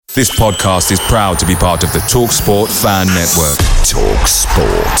This podcast is proud to be part of the TalkSport Fan Network.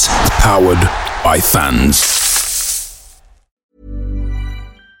 TalkSport. Powered by fans.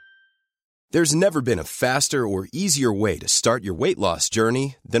 There's never been a faster or easier way to start your weight loss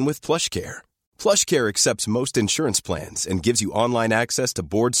journey than with PlushCare. PlushCare accepts most insurance plans and gives you online access to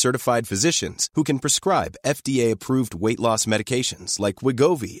board-certified physicians who can prescribe FDA-approved weight loss medications like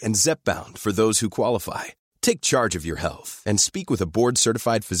Wegovy and Zepbound for those who qualify. Take charge of your health and speak with a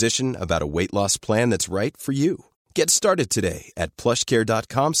board-certified physician about a weight loss plan that's right for you. Get started today at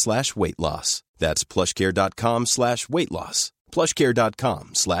plushcare.com/weight loss. That's plushcare.com/weight loss.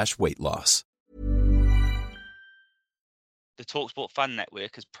 plushcare.com/weight loss. The TalkSport Fan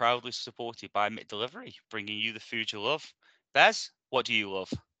Network is proudly supported by McDelivery, bringing you the food you love. Bez, what do you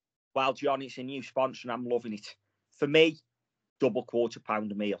love? Well, John, it's a new sponsor and I'm loving it. For me, double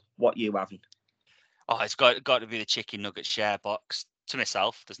 £quarter-pounder meal. What you having? Oh, it's got to be the chicken nugget share box. To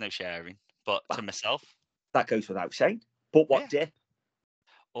myself, there's no sharing, but to myself. That goes without saying. But what dip?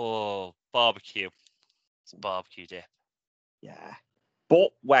 Oh, barbecue. It's a barbecue dip. Yeah.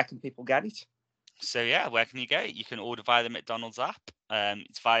 But where can people get it? So, where can you get it? You can order via the McDonald's app.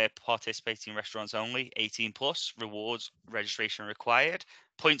 It's via participating restaurants only, 18 plus, rewards, registration required,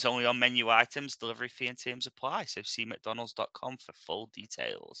 points only on menu items, delivery fee and terms apply. So see mcdonalds.com for full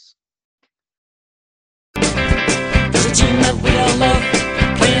details. There's a team that we all love,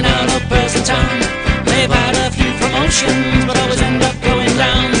 playing out of Bears in town. They've had a few promotions, but always end up going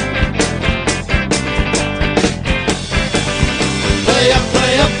down. Play up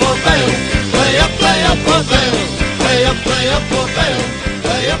for Vale. Play up for Vale. Play up for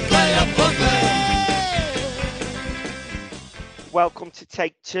Vale. Play up for Vale. Welcome to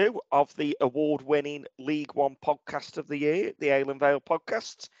take two of the award-winning League One podcast of the year, the Ale and Vale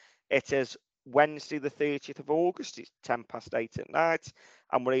podcast. It is Wednesday the 30th of August. It's 8:10 at night,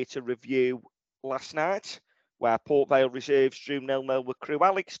 and we're here to review last night, where Port Vale reserves drew 0-0 with Crewe.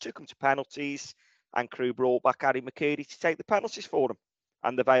 Alex took them to penalties, and Crewe brought back Harry McCurdy to take the penalties for them.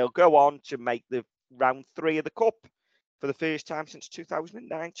 And the Vale go on to make the round 3 of the Cup for the first time since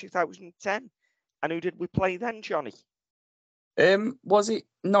 2009-2010. And who did we play then, Johnny? Was it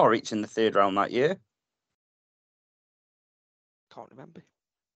Norwich in the third round that year? Can't remember.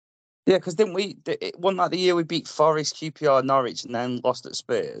 Yeah, because didn't we? It wasn't that the year we beat Forest, QPR, Norwich, and then lost at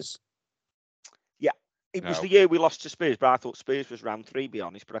Spurs? Yeah, it was the year we lost to Spurs, but I thought Spurs was round 3, be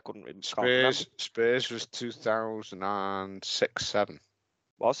honest, but I couldn't really. Spurs was 2006-07.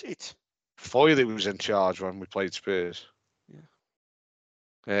 Was it? Foyley was in charge when we played Spurs.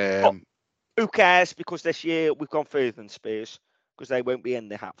 Yeah. Who cares? Because this year we've gone further than Spurs, because they won't be in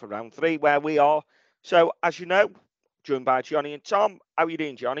the hat for round 3 where we are. So, as you know, joined by Johnny and Tom. How are you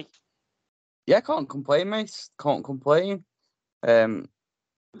doing, Johnny? Yeah, can't complain, mate. Can't complain. I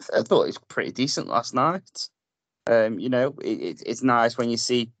thought it was pretty decent last night. It's nice when you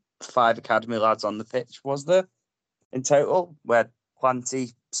see 5 academy lads on the pitch, was there, in total? We had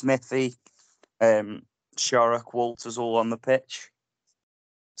Planty, Smithy, Shorrock, Walters all on the pitch.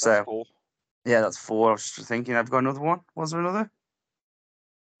 That's 4. Yeah, that's 4. I was just thinking, I've got another one. Was there another?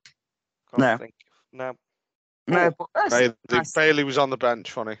 No. No, but Bailey was on the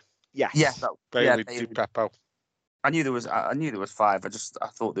bench, funny. Yes. Yeah, Bailey Bailey. Peppo. I knew there was 5. I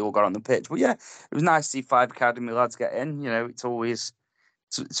thought they all got on the pitch. But yeah, it was nice to see 5 academy lads get in. You know, it's always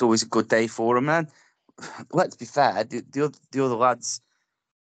a good day for them. And let's be fair, the other lads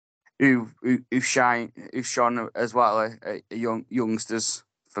who shone as well are youngsters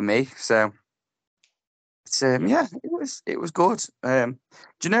for me. So it's it was good. Do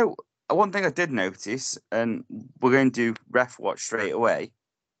you know one thing I did notice, and we're going to do ref watch straight away,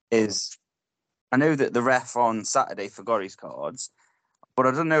 is I know that the ref on Saturday forgot his cards, but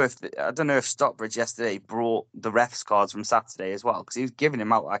I don't know if Stockbridge yesterday brought the ref's cards from Saturday as well, because he was giving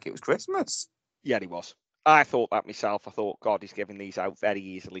him out like it was Christmas. Yeah, he was. I thought that myself. I thought, God, he's giving these out very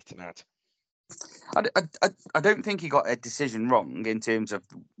easily tonight. I don't think he got a decision wrong in terms of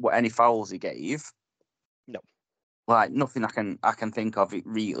what any fouls he gave. No, like nothing I can think of it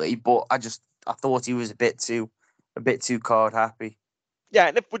really. But I thought he was a bit too card happy. Yeah,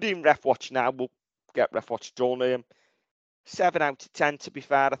 and if we're doing ref watch now, we'll get ref watch done. 7 out of 10. To be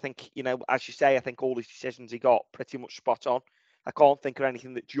fair, I think as you say, I think all his decisions he got pretty much spot on. I can't think of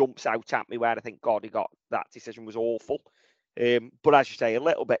anything that jumps out at me where I think, God, he got that decision was awful. But as you say, a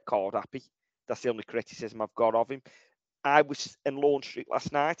little bit card happy. That's the only criticism I've got of him. I was in Lawn Street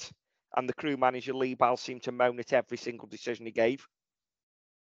last night, and the Crewe manager, Lee Ball, seemed to moan at every single decision he gave.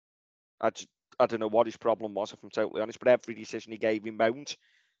 I don't know what his problem was, if I'm totally honest, but every decision he gave, he moaned.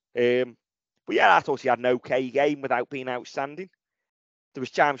 But yeah, I thought he had an okay game without being outstanding. there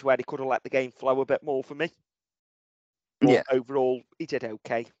was times where he could have let the game flow a bit more for me. But Yeah. overall, he did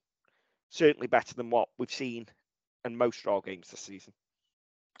okay. Certainly better than what we've seen in most draw games this season.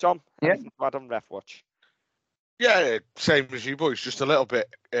 Tom, anything to add on Ref Watch? Yeah, same as you boys, just a little bit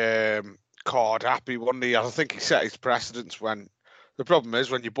card happy, wasn't he? I think he set his precedence when the problem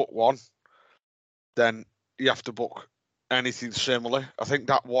is when you book one, then you have to book anything similar. I think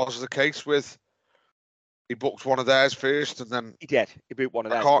that was the case with he booked one of theirs first, and then he did. He booked one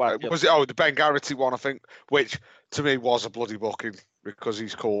of theirs. Was it the Ben Garrity one? I think, which to me was a bloody booking because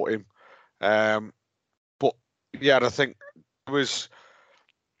he's caught him. But yeah, I think there was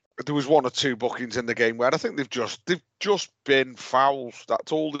one or two bookings in the game where I think they've just been fouls.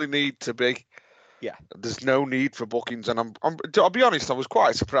 That's all they need to be. Yeah, there's no need for bookings, and I'll be honest, I was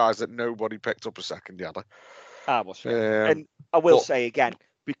quite surprised that nobody picked up a second yellow. I was, and I will say again,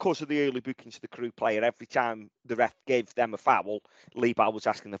 because of the early bookings of the Crewe player, every time the ref gave them a foul, Leibal was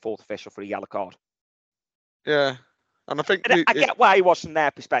asking the fourth official for a yellow card. Yeah, and I think I get why he was from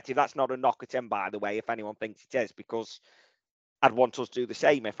their perspective. That's not a knock at him, by the way, if anyone thinks it is, because I'd want us to do the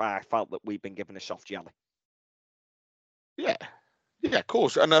same if I felt that we'd been given a soft yellow. Yeah, of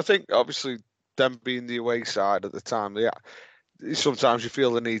course, and I think obviously them being the away side at the time, sometimes you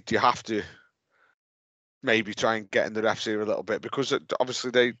feel the need, you have to maybe try and get in the refs here a little bit, because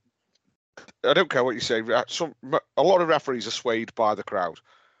obviously I don't care what you say, a lot of referees are swayed by the crowd.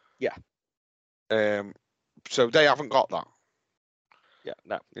 Yeah. So they haven't got that. Yeah,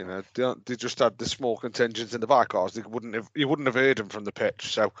 no. You know, they just had the small contingents in the bycars. You wouldn't have heard them from the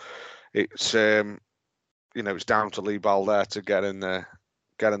pitch. So it's it's down to Leibal there to get in the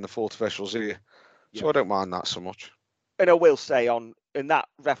fourth official's ear. So I don't mind that so much. And I will say and that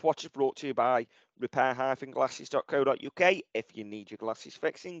Ref Watch is brought to you by repair-glasses.co.uk. If you need your glasses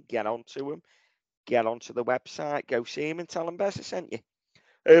fixing, get onto them. Get onto the website, go see them and tell them Bessa sent you.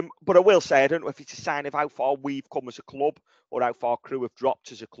 But I will say, I don't know if it's a sign of how far we've come as a club or how far Crewe have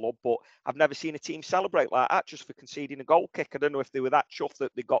dropped as a club, but I've never seen a team celebrate like that just for conceding a goal kick. I don't know if they were that chuffed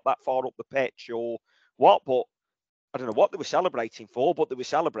that they got that far up the pitch or what, but I don't know what they were celebrating for, but they were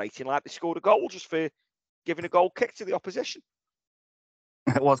celebrating like they scored a goal just for giving a goal kick to the opposition.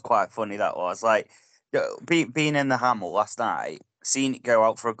 It was quite funny, that was. Like, being in the Hamel last night, seeing it go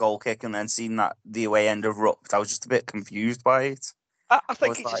out for a goal kick and then seeing that the away end erupt, I was just a bit confused by it. I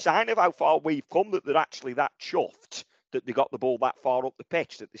think it's a sign of how far we've come that they're actually that chuffed that they got the ball that far up the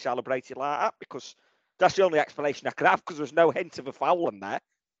pitch that they celebrated like that, because that's the only explanation I could have, because there's no hint of a foul in there.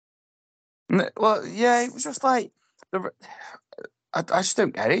 Well, yeah, it was just like, I just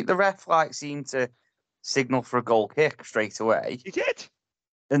don't get it. The ref seemed to signal for a goal kick straight away. He did.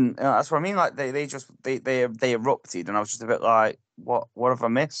 And that's what I mean. Like they erupted, and I was just a bit like, what have I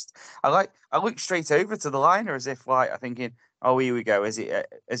missed? I looked straight over to the liner as if I'm thinking, oh, here we go. Has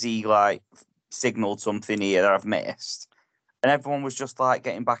he signaled something here that I've missed? And everyone was just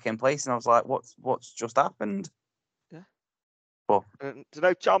getting back in place, and I was like, what's just happened? Yeah. Well, do you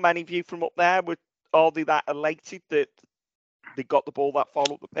know, Tom, any of you from up there were all that elated that they got the ball that far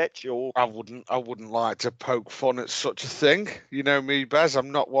up the pitch? Or I wouldn't like to poke fun at such a thing. You know me, Bez.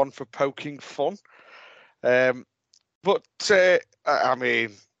 I'm not one for poking fun. But I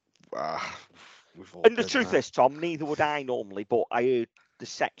mean, and the truth is, Tom, neither would I normally, but I heard the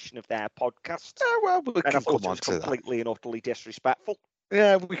section of their podcast. And I thought it was completely and utterly disrespectful.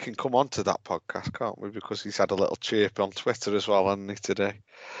 Yeah, we can come on to that podcast, can't we? Because he's had a little chirp on Twitter as well, hasn't he, today?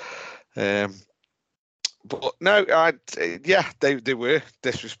 But no, they were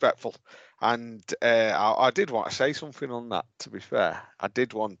disrespectful, and I did want to say something on that. To be fair, I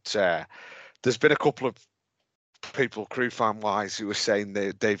did want. There's been a couple of people, Crewe fan wise, who are saying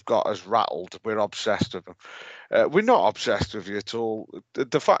they've got us rattled. We're obsessed with them. We're not obsessed with you at all.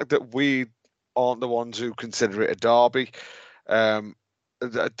 The fact that we aren't the ones who consider it a derby,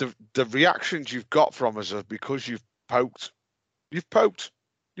 the reactions you've got from us are because you've poked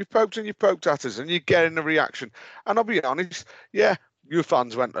at us, and you're getting a reaction. And I'll be honest, your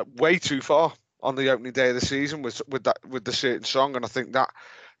fans went way too far on the opening day of the season with the certain song, and I think that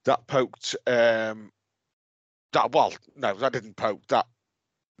poked. That didn't poke. That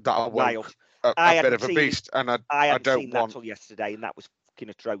awoke a bit of a beast, and I hadn't don't seen want that till yesterday, and that was fucking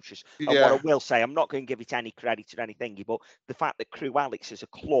atrocious. Yeah. And what I will say, I'm not going to give it any credit or anything, but the fact that Crewe Alex as a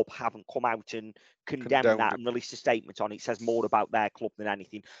club haven't come out and condemned that and released a statement on it says more about their club than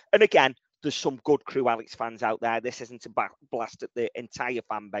anything. And again, there's some good Crewe Alex fans out there. This isn't a blast at the entire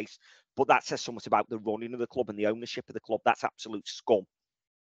fan base, but that says something about the running of the club and the ownership of the club. That's absolute scum.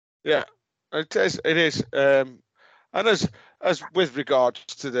 Yeah, it is. It is. And as with regards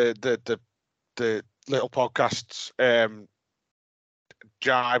to the little podcasts,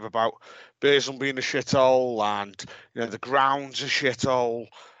 jibe about Bearson being a shithole and the ground's a shithole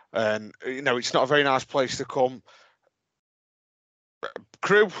and it's not a very nice place to come.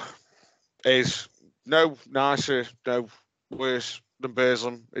 Crewe is no nicer, no worse than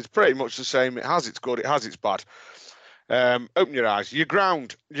Bearson. It's pretty much the same. It has its good, it has its bad. Open your eyes. Your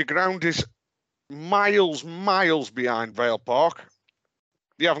ground is miles behind Vale Park.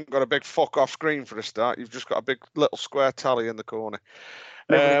 You haven't got a big fuck off screen for a start. You've just got a big little square tally in the corner.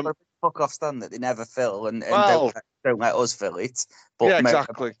 No, but they've got a big fuck off stand that they never fill, and Well, don't let us fill it. But yeah,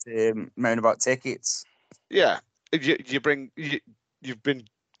 exactly. Moan about tickets. Yeah, you've been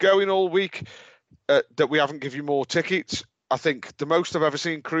going all week that we haven't given you more tickets. I think the most I've ever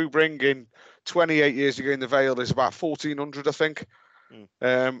seen Crewe bring in 28 years ago in the Vale is about 1,400, I think.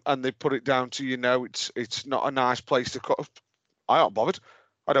 And they put it down to, it's not a nice place to come. I aren't bothered.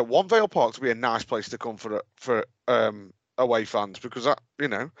 I don't want Vale Park to be a nice place to come for away fans because I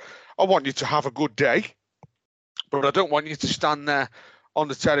want you to have a good day, but I don't want you to stand there on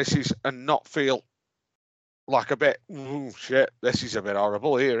the terraces and not feel like a bit, shit, this is a bit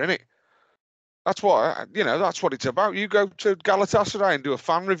horrible here, isn't it? That's what that's what it's about. You go to Galatasaray and do a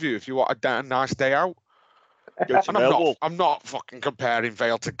fan review if you want a nice day out. And I'm not fucking comparing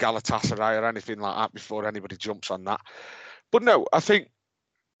Vale to Galatasaray or anything like that before anybody jumps on that. But no, I think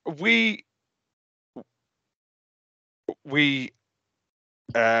we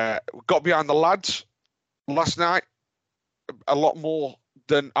got behind the lads last night a lot more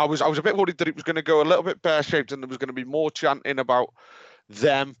than I was. I was a bit worried that it was going to go a little bit pear-shaped and there was going to be more chanting about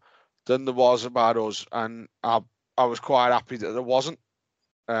them than there was about us. And I was quite happy that there wasn't.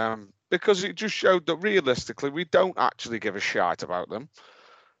 Because it just showed that realistically we don't actually give a shite about them.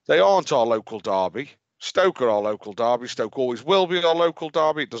 They aren't our local derby. Stoke are our local derby. Stoke always will be our local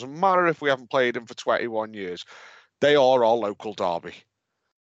derby. It doesn't matter if we haven't played them for 21 years. They are our local derby.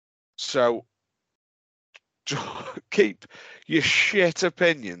 So keep your shit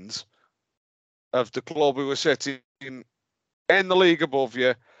opinions of the club who are sitting in the league above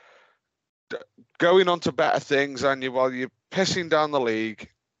you, going on to better things and while you're pissing down the league,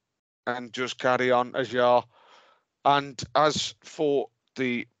 and just carry on as you are. And as for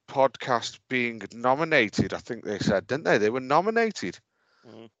the podcast being nominated, I think they said, didn't they? They were nominated.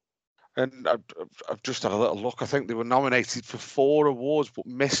 And I've just had a little look. I think they were nominated for 4 awards, but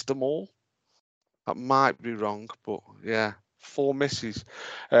missed them all. That might be wrong, but yeah, 4 misses.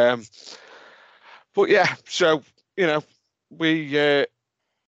 But yeah, so, we,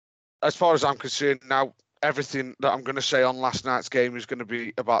 as far as I'm concerned now, everything that I'm going to say on last night's game is going to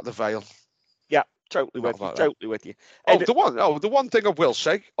be about the Vale. Yeah, totally with you. The one thing I will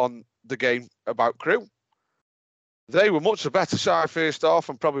say on the game about Crewe, they were much the better side first half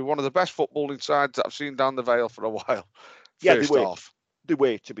and probably one of the best footballing sides that I've seen down the Vale for a while. Yeah, first half. They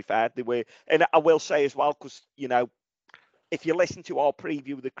were, to be fair. They were. And I will say as well, because, if you listen to our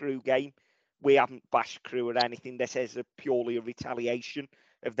preview of the Crewe game, we haven't bashed Crewe or anything. This is purely a retaliation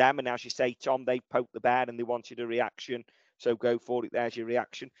of them. And as you say, Tom, they poked the bear and they wanted a reaction. So go for it. There's your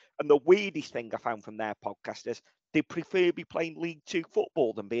reaction. And the weirdest thing I found from their podcast is they prefer be playing League 2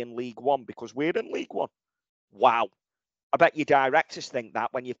 football than being League 1 because we're in League 1. Wow. I bet your directors think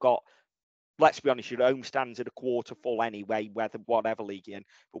that when you've got, let's be honest, your home stands at a quarter full anyway, whatever league you're in.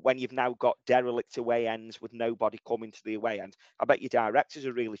 But when you've now got derelict away ends with nobody coming to the away ends, I bet your directors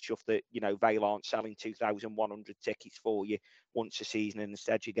are really chuffed that, Vale aren't selling 2,100 tickets for you once a season, and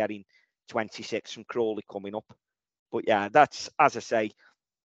instead you're getting 26 from Crawley coming up. But yeah, that's, as I say,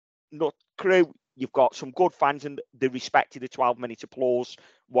 not Crewe. You've got some good fans and they respected the 12-minute applause,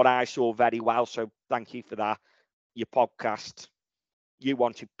 what I saw very well. So thank you for that. Your podcast, you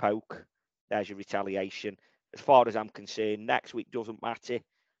wanted poke. There's your retaliation. As far as I'm concerned, next week doesn't matter.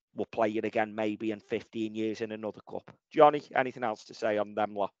 We'll play it again maybe in 15 years in another cup. Johnny, anything else to say on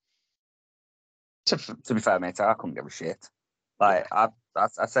them lot? To be fair, mate, I couldn't give a shit. Like, I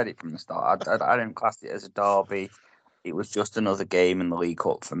said it from the start. I didn't class it as a derby. It was just another game in the League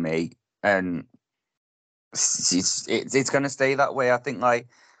Cup for me. And it's going to stay that way. I think, like,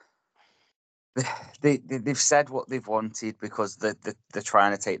 they've said what they've wanted because they're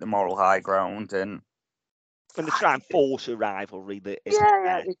trying to take the moral high ground and they're trying to force a rivalry that isn't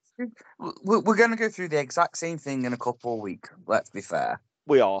there. We're going to go through the exact same thing in a couple of weeks. Let's be fair.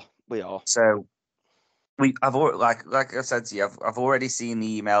 We are. So I've already, like I said to you, I've already seen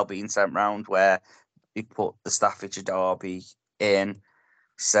the email being sent round where they put the Staffordshire derby in.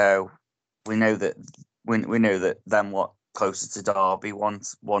 So we know that them lot closer to derby want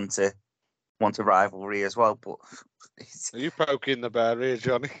a rivalry as well, but are you poking the bear here,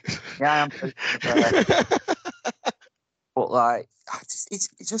 Johnny? Yeah, I am poking the bear. But like, it's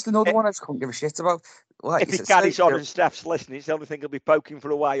just another one I just couldn't give a shit about. Like, If he carries on and Steph's listening, it's the only thing he'll be poking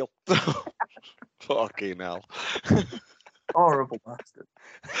for a while. Fucking hell. Horrible bastard.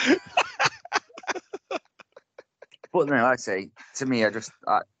 But no, I say, to me, I just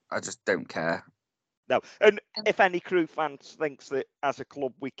don't care. No, and if any Crewe fans thinks that as a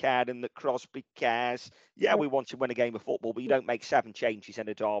club we care and that Crosby cares, yeah, we want to win a game of football, but you don't make 7 changes in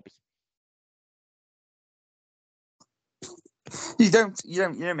a derby. You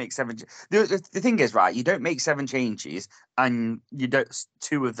don't make 7. The thing is, right, you don't make 7 changes, and you don't.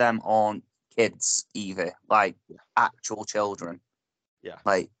 2 of them aren't kids either, like actual children. Yeah.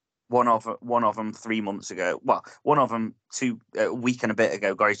 Like one of them 3 months ago. Well, one of them a week and a bit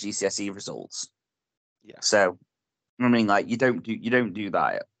ago got his GCSE results. Yeah. So, I mean, like you don't do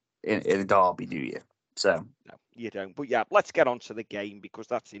that in a derby, do you? So no, you don't. But yeah, let's get on to the game because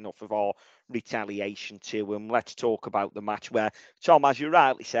that's enough of our retaliation to him. Let's talk about the match where, Tom, as you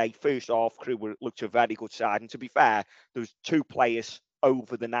rightly say, first half, Crewe looked a very good side. And to be fair, there was 2 players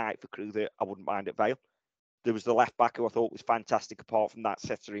over the night for Crewe that I wouldn't mind at Vale. There was the left back who I thought was fantastic apart from that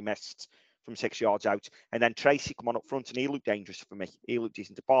sitter he missed from 6 yards out. And then Tracy come on up front and he looked dangerous for me. He looked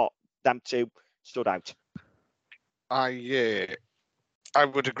decent apart. Them 2 stood out. I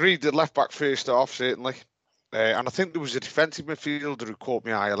would agree the left back first off, certainly. And I think there was a defensive midfielder who caught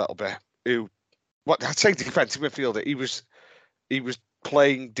my eye a little bit. I'd say defensive midfielder. He was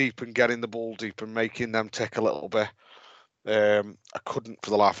playing deep and getting the ball deep and making them tick a little bit. I couldn't for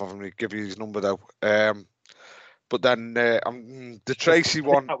the life of him give you his number though. But then the Tracy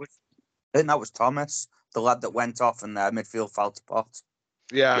one. I think that was Thomas, the lad that went off and their midfield fell to pot.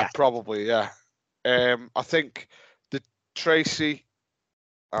 Yeah, probably. Yeah. I think the Tracy.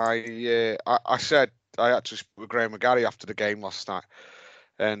 I said I actually spoke with Graham McGarry after the game last night,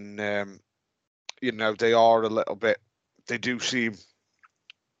 and they are a little bit. They do seem.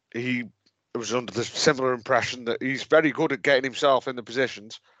 He was under the similar impression that he's very good at getting himself in the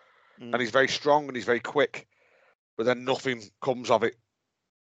positions, and he's very strong and he's very quick, but then nothing comes of it.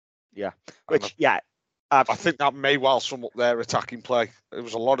 Yeah, I think that may well sum up their attacking play. It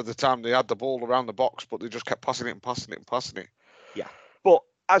was a lot of the time they had the ball around the box, but they just kept passing it and passing it and passing it. Yeah, but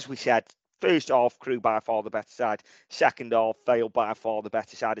as we said, first half, Crewe by far the better side. Second half, Vale by far the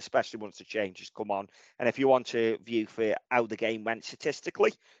better side, especially once the changes come on. And if you want to view for how the game went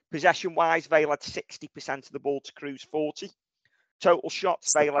statistically, possession-wise, Vale had 60% of the ball to Crewe's 40. Total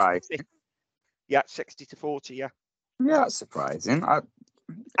shots, Vale had 50. Yeah, 60 to 40, yeah. Yeah, that's surprising.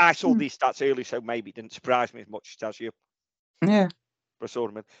 I saw these stats earlier, so maybe it didn't surprise me as much as it does you. Yeah. But I saw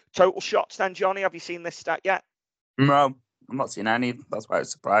them in. Total shots then, Johnny, have you seen this stat yet? No, I'm not seeing any. That's why it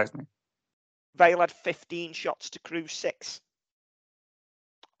surprised me. Vale had 15 shots to Crewe 6.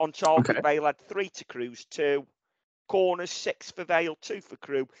 On target, Vale had 3 to Crewe's 2. Corners 6 for Vale, 2 for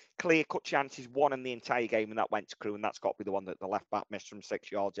Crewe. Clear cut chances 1 in the entire game, and that went to Crewe, and that's got to be the one that the left back missed from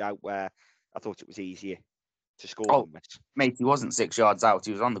 6 yards out, where I thought it was easier to score. Oh, mate, he wasn't 6 yards out.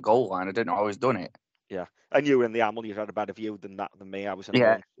 He was on the goal line. I didn't know how he's done it. Yeah, and you were in the Amel. You had a better view than me. I was in the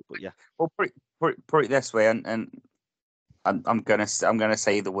run, but yeah. Well, put it this way, and I'm gonna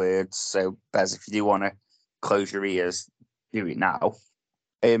say the words. So, Bez, if you do want to close your ears, do it now.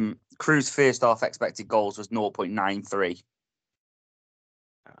 Crewe's first half expected goals was 0.93.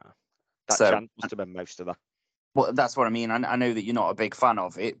 That chance must have been most of that. Well, that's what I mean. I know that you're not a big fan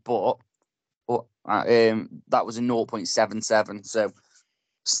of it, but that was a 0.77. So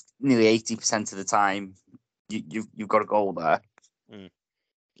nearly 80% of the time, you've got a goal there.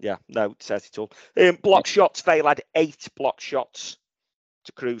 Yeah, no, it says it all. Block shots, Vale had 8 block shots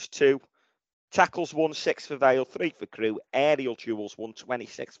to Crewe's 2. Tackles 1, 6 for Vale, 3 for Crewe. Aerial duels 1,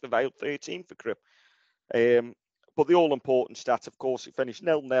 26 for Vale, 13 for Crewe. But the all-important stat, of course, it finished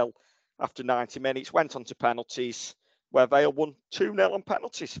 0-0 after 90 minutes, went on to penalties, where Vale won 2-0 on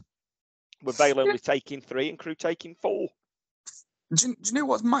penalties, with Vale only taking 3 and Crewe taking 4. Do you know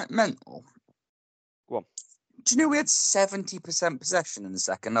what's mental? Go on. Do you know we had 70% possession in the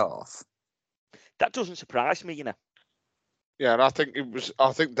second half? That doesn't surprise me, you know. Yeah, and I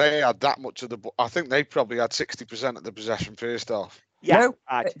think they had that much of the. I think they probably had 60% of the possession first half. Yeah,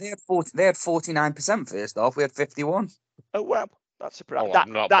 no, they had 49% first half. We had 51. Oh well, that's surprising.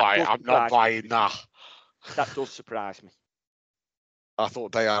 I'm not buying that. That does surprise me. I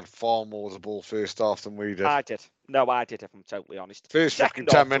thought they had far more of the ball first half than we did. I did. No, I did, if I'm totally honest. First fucking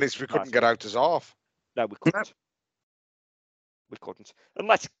 10 minutes, we couldn't get out as half. No, we couldn't. We couldn't. And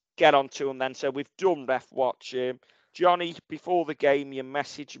let's get on to them then. So we've done Ref Watch. Johnny, before the game, you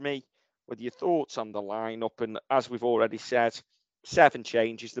messaged me with your thoughts on the lineup. And as we've already said, 7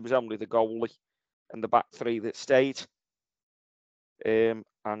 changes. There was only the goalie and the back 3 that stayed.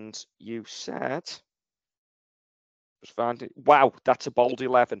 And you said, just find it. Wow, that's a bold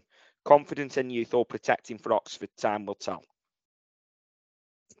 11. Confidence in youth or protecting for Oxford, time will tell.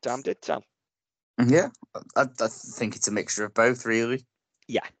 Time did tell. Yeah, I think it's a mixture of both, really.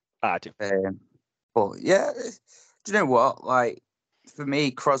 Yeah, I do. But yeah, do you know what? Like, for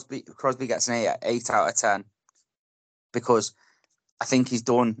me, Crosby gets an 8 out of 10 because I think he's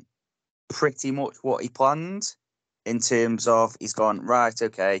done pretty much what he planned in terms of he's gone, right,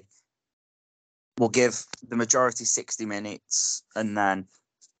 okay, we'll give the majority 60 minutes and then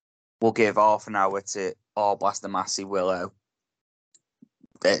we'll give half an hour to Blast and Massey Willow.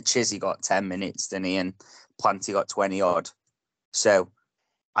 Chizzy got 10 minutes, didn't he? And Planty got 20 odd. So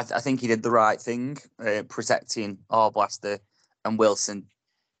I think he did the right thing, protecting Arblaster and Wilson,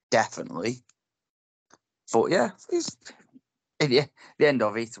 definitely. But yeah, at the end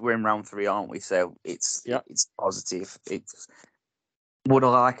of it, we're in round 3, aren't we? So it's positive. Would I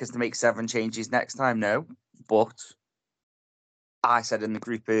like us to make 7 changes next time? No. But I said in the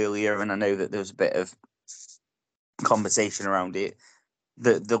group earlier, and I know that there was a bit of conversation around it,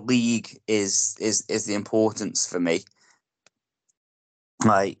 the league is the importance for me.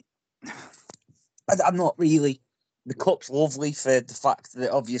 Like, I'm not really. The cup's lovely for the fact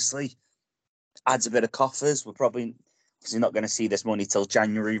that obviously adds a bit of coffers. We're probably not going to see this money till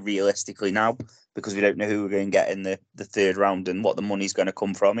January, realistically now, because we don't know who we're going to get in the third round and what the money's going to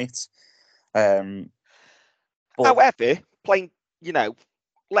come from it. But however, playing,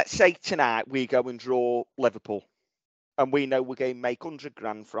 let's say tonight we go and draw Liverpool, and we know we're going to make 100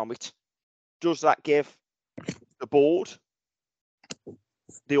 grand from it. Does that give the board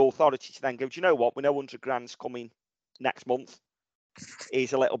the authority to then go, do you know what? We know 100 grand's coming next month.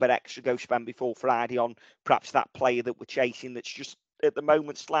 Here's a little bit extra go spend before Friday on perhaps that player that we're chasing that's just at the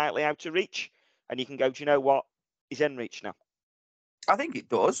moment slightly out of reach. And you can go, do you know what? He's in reach now. I think it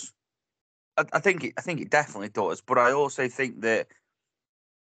does. I think it definitely does. But I also think that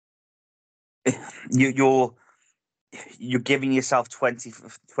you're giving yourself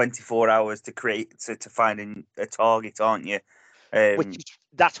 24 hours to create to find a target, aren't you?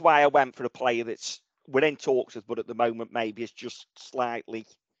 That's why I went for a player we're in talks with, but at the moment maybe it's just slightly.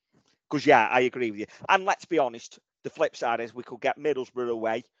 Because yeah, I agree with you. And let's be honest, the flip side is we could get Middlesbrough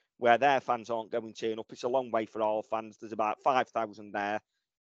away, where their fans aren't going to turn up. It's a long way for our fans. There's about 5,000 there.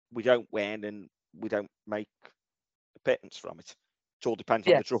 We don't win and we don't make a pittance from it. It all depends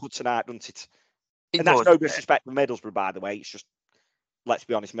on the draw tonight, doesn't it? And that's no disrespect to Middlesbrough, by the way. It's just, let's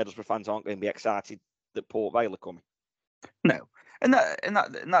be honest, Middlesbrough fans aren't going to be excited that Port Vale are coming. No, and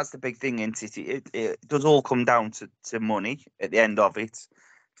that's the big thing, isn't it? It does all come down to money at the end of it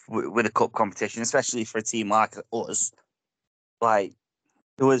with a cup competition, especially for a team like us. Like,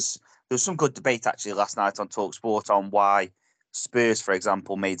 there was some good debate actually last night on TalkSport on why Spurs, for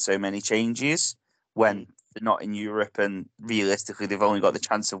example, made so many changes when they're not in Europe and realistically they've only got the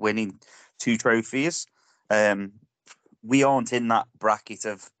chance of winning 2 trophies. We aren't in that bracket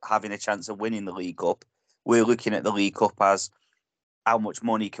of having a chance of winning the League Cup. We're looking at the League Cup as how much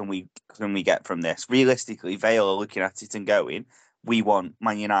money can we get from this? Realistically, Vale are looking at it and going, we want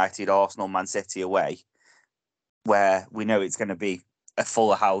Man United, Arsenal, Man City away, where we know it's going to be a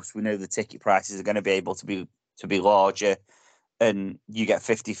fuller house. We know the ticket prices are going to be able to be larger, and you get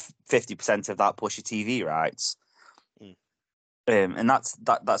 50% of that plus your TV rights. And that's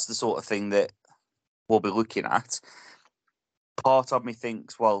the sort of thing that we'll be looking at. Part of me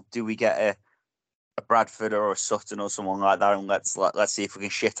thinks, well, do we get a Bradford or a Sutton or someone like that, and let's see if we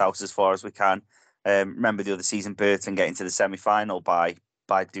can shit out as far as we can. Remember the other season, Burton getting to the semi-final by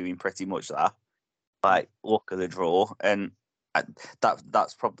doing pretty much that. Like, look at the draw, and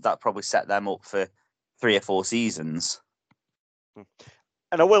that probably set them up for 3 or 4 seasons.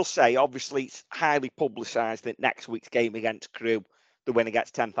 And I will say, obviously, it's highly publicised that next week's game against Crewe, the winner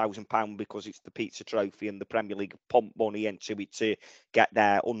gets £10,000 because it's the pizza trophy and the Premier League pump money into it to get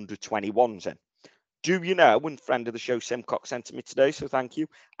their under 21s in. Do you know, and friend of the show, Simcox, sent to me today, so thank you,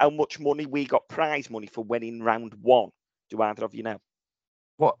 how much money we got prize money for winning round 1? Do either of you know?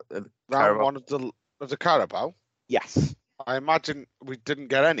 What? Round 1 of the Carabao? Yes. I imagine we didn't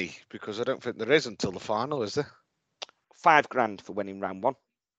get any because I don't think there is until the final, is there? £5,000 for winning round 1.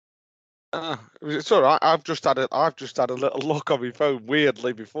 It's all right. I've just had a little look on my phone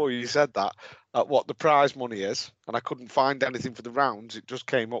weirdly before you said that at what the prize money is, and I couldn't find anything for the rounds. It just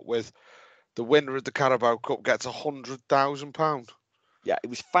came up with the winner of the Carabao Cup gets £100,000. Yeah, it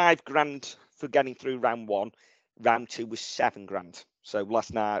was £5,000 for getting through round 1. Round 2 was £7,000. So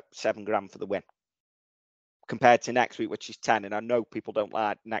last night, £7,000 for the win. Compared to next week, which is 10. And I know people don't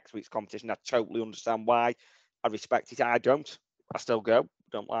like next week's competition. I totally understand why. I respect it. I don't. I still go.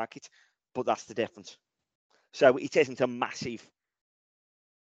 Don't like it, but that's the difference. So it isn't a massive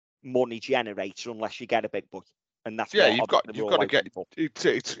money generator unless you get a big boy, and that's Yeah, what you've got to get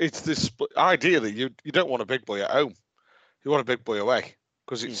it's this. Ideally, you don't want a big boy at home. You want a big boy away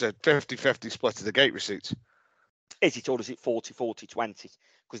because it's a 50-50 split of the gate receipts. Is it, or is it 40-40-20?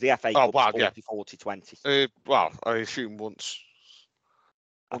 Because the FA Oh, Cup's wow, 40-40-20. Well, I assume once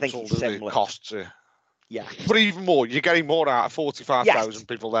I think all it's the similar. costs. Yeah. But even more, you're getting more out of 45,000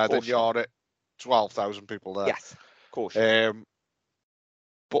 people there than you are at 12,000 people there. Yes, of course.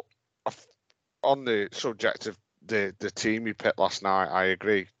 But on the subject of the team you picked last night, I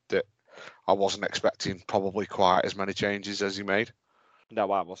agree that I wasn't expecting probably quite as many changes as he made.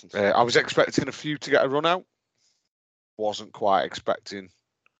 No, I wasn't. I was expecting a few to get a run out. Wasn't quite expecting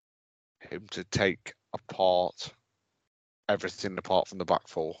him to take apart everything apart from the back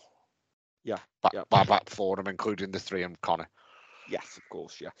four. Yeah. Back four, I'm including the three and Connor. Yes, of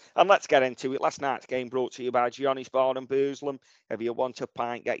course, yeah. And let's get into it. Last night's game brought to you by Gianni's Bar and Burslem. If you want a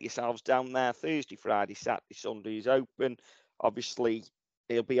pint, get yourselves down there. Thursday, Friday, Saturday, Sunday is open. Obviously,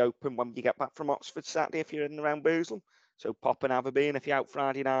 it'll be open when you get back from Oxford Saturday if you're in and around Burslem. So pop and have a beer. And if you're out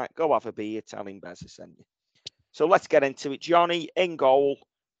Friday night, go have a beer. Tell him Bez to send you. So let's get into it. Johnny in goal.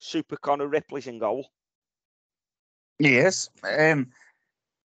 Super Connor Ripley's in goal. Yes. I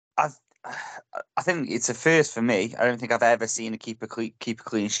think it's a first for me. I don't think I've ever seen a keeper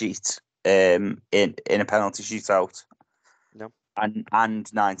clean sheet in a penalty shootout. No.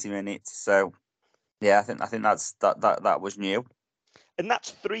 And 90 minutes. So yeah, I think that was new. And that's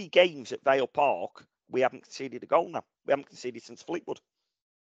 3 games at Vale Park. We haven't conceded a goal now. We haven't conceded since Fleetwood.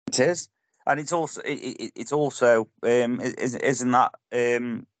 It is. And it's also isn't that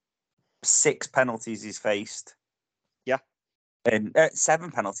 6 penalties he's faced? Yeah. And 7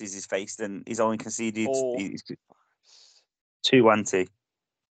 penalties he's faced, and he's only conceded 2 anti.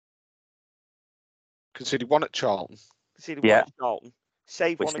 Conceded 1 at Charlton. Conceded 1 at Charlton.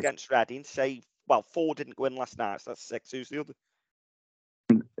 Save 1 against Reading. 4 didn't go in last night, so that's 6. Who's the other?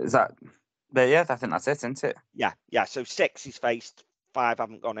 Is that? But yeah, I think that's it, isn't it? Yeah. So 6 he's faced, 5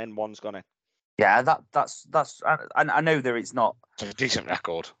 haven't gone in, 1's gone in. Yeah, that's. I know that it's not. It's a decent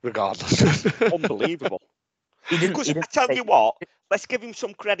record, regardless. Unbelievable. Because I tell you what, let's give him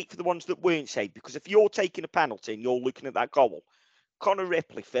some credit for the ones that weren't saved. Because if you're taking a penalty and you're looking at that goal, Connor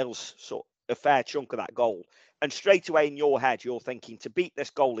Ripley fills a fair chunk of that goal. And straight away in your head, you're thinking, to beat this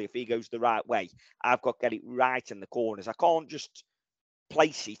goalie, if he goes the right way, I've got to get it right in the corners. I can't just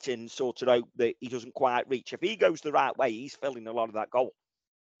place it and sort of hope that he doesn't quite reach. If he goes the right way, he's filling a lot of that goal.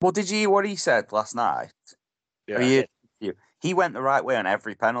 Well, did you hear what he said last night? Yeah. He went the right way on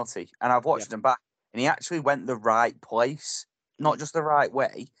every penalty. And I've watched him back, and he actually went the right place, not just the right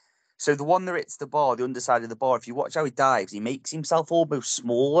way. So the one that hits the bar, the underside of the bar, if you watch how he dives, he makes himself almost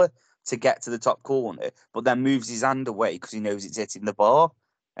smaller to get to the top corner, but then moves his hand away because he knows it's hitting the bar.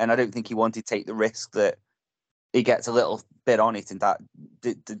 And I don't think he wanted to take the risk that he gets a little bit on it and that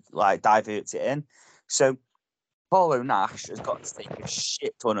diverts it in. So Paulo Nash has got to take a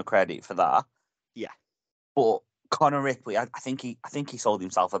shit ton of credit for that. Yeah. But Connor Ripley, I think he sold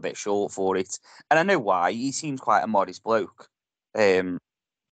himself a bit short for it. And I know why. He seems quite a modest bloke.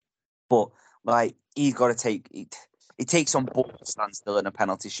 But he's got to take it. He takes on ball standstill in a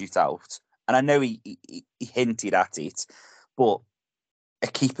penalty shootout. And I know he hinted at it, but a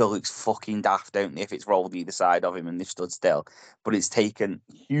keeper looks fucking daft, don't they, if it's rolled either side of him and they've stood still. But it's taken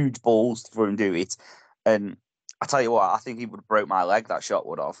huge balls for him to do it. And I tell you what, I think he would have broke my leg, that shot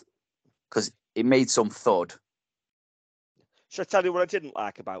would have. Because it made some thud. Should I tell you what I didn't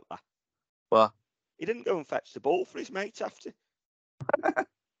like about that? What? He didn't go and fetch the ball for his mates after.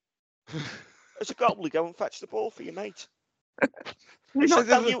 As a goalie, go and fetch the ball for your mate.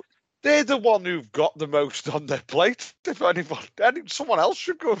 They're the one who've got the most on their plate. If someone else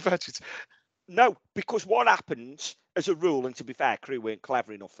should go and fetch it. No, because what happens as a rule, and to be fair, Crewe weren't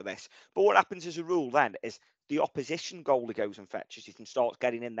clever enough for this, but what happens as a rule then is the opposition goalie goes and fetches it and starts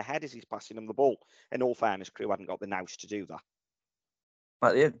getting in the head as he's passing him the ball. In all fairness, Crewe hadn't got the nous to do that.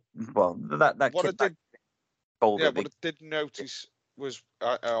 What I did notice was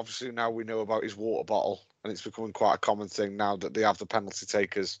obviously now we know about his water bottle, and it's becoming quite a common thing now that they have the penalty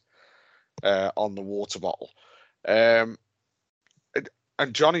takers on the water bottle. And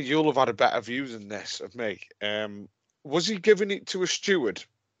Johnny, you'll have had a better view than this of me. Was he giving it to a steward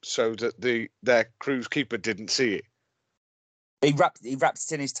so that their Crewe's keeper didn't see it? He wrapped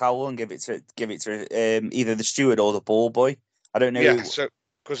it in his towel and give it to either the steward or the ball boy. I don't know. Yeah, so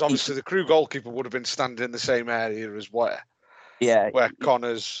because obviously the Crewe goalkeeper would have been standing in the same area as where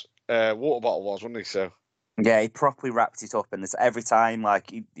Connor's water bottle was, wouldn't he? So Yeah, he properly wrapped it up, and this every time, like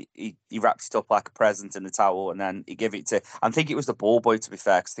he wrapped it up like a present in the towel, and then he gave it to. I think it was the ball boy, to be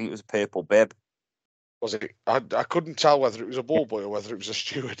fair, 'cause I think it was a purple bib. Was it? I couldn't tell whether it was a ball boy or whether it was a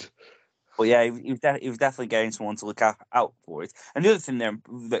steward. But yeah, he was definitely getting someone to look out for it. And the other thing there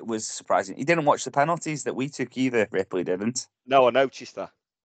that was surprising, he didn't watch the penalties that we took either. Ripley didn't. No, I noticed that.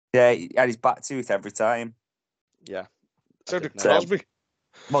 Yeah, he had his back to it every time. Yeah. So did know. Crosby.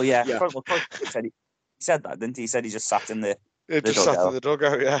 Well, yeah. Yeah. Well, he said that, didn't he? He said he just sat in the. It just sat in the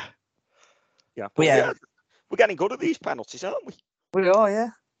dugout, yeah. Yeah. But yeah, we're getting good at these penalties, aren't we? we are, yeah.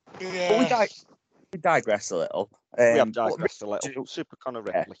 Yeah. But we digress a little. We have digressed a little. Super Conor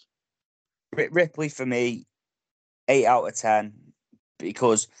Ripley. Ripley for me, 8 out of 10,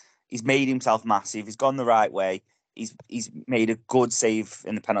 because he's made himself massive. He's gone the right way. He's made a good save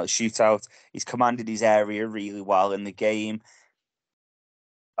in the penalty shootout. He's commanded his area really well in the game.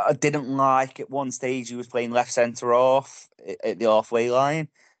 I didn't like at one stage he was playing left centre off at the halfway line.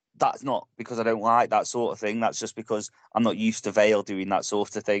 That's not because I don't like that sort of thing. That's just because I'm not used to Vale doing that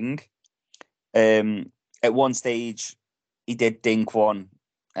sort of thing. At one stage, he did dink one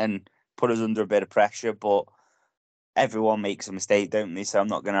and put us under a bit of pressure, but everyone makes a mistake, don't they? So I'm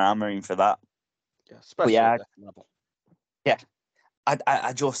not going to hammer him for that. Yeah, especially at that level. Yeah,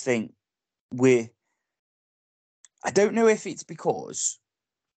 I just think I don't know if it's because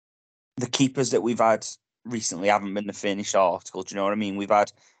the keepers that we've had recently haven't been the finished article. Do you know what I mean? We've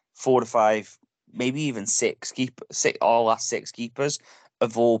had 4 to 5, maybe even 6 our last 6 keepers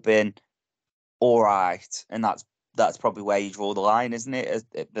have all been all right, and that's probably where you draw the line, isn't it?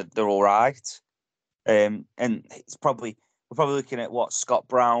 They're all right, and we're probably looking at what Scott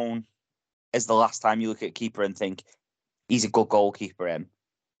Brown is the last time you look at a keeper and think he's a good goalkeeper.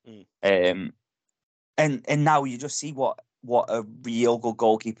 And now you just see what a real good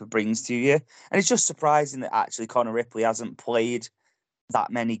goalkeeper brings to you, and it's just surprising that actually Conor Ripley hasn't played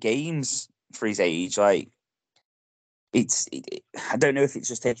that many games for his age. Like, I don't know if it's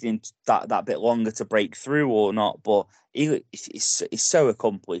just taking him that bit longer to break through or not, but he's so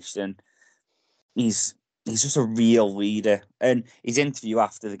accomplished, and he's just a real leader. And his interview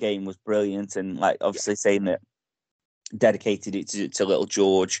after the game was brilliant, and like obviously saying that dedicated it to little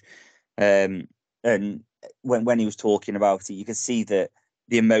George, and when he was talking about it, you could see the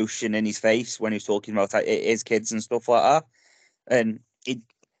emotion in his face when he was talking about his kids and stuff like that. And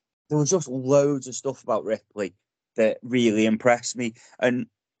there was just loads of stuff about Ripley that really impressed me. And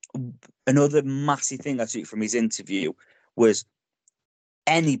another massive thing I took from his interview was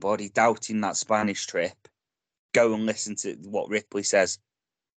anybody doubting that Spanish trip, go and listen to what Ripley says,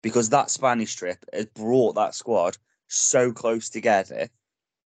 because that Spanish trip has brought that squad so close together.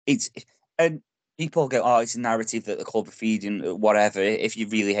 And people go, oh, it's a narrative that the club are feeding, whatever, if you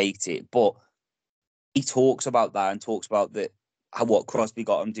really hate it. But he talks about that and talks about what Crosby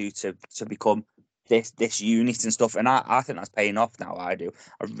got him to do to become this unit and stuff. And I think that's paying off now. I do.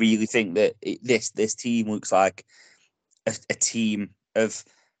 I really think that this team looks like a team of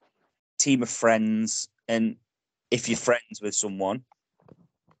friends. And if you're friends with someone,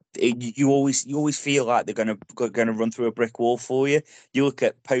 you always feel like they're gonna run through a brick wall for you. You look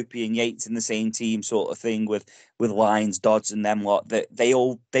at Popey and Yates in the same team, sort of thing, with Lyons, Dodds, and them lot. That they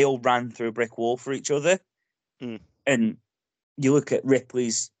all ran through a brick wall for each other. And you look at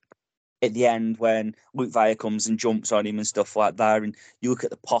Ripley's at the end when Luke Villa comes and jumps on him and stuff like that, and you look at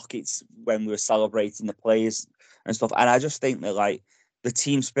the pockets when we were celebrating the players and stuff. And I just think that like the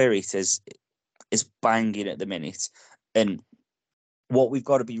team spirit is banging at the minute, and what we've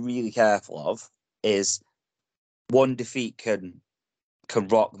got to be really careful of is one defeat can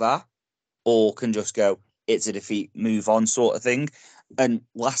rock that, or can just go, it's a defeat, move on, sort of thing. And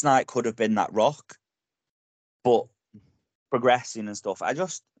last night could have been that rock, but progressing and stuff.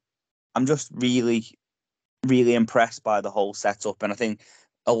 I'm just really, really impressed by the whole setup, and I think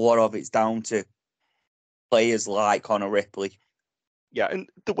a lot of it's down to players like Conor Ripley. Yeah, and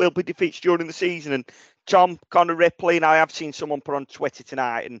there will be defeats during the season. And Tom, Conor Ripley, and I have seen someone put on Twitter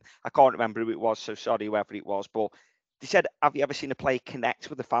tonight, and I can't remember who it was, so sorry, whoever it was, but they said, have you ever seen a player connect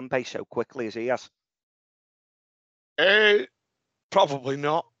with the fan base so quickly as he has? Probably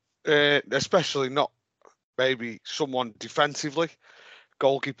not, especially not maybe someone defensively,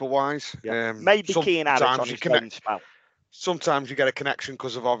 goalkeeper-wise. Yeah. Maybe Keane Harris on his main spell. Sometimes you get a connection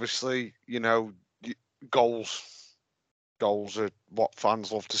because of obviously, goals. Goals are what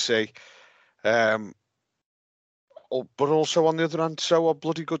fans love to see. But also on the other hand, so are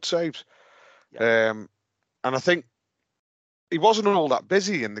bloody good saves. Yeah. And I think he wasn't all that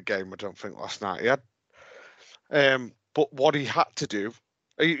busy in the game, I don't think, last night. He had, but what he had to do,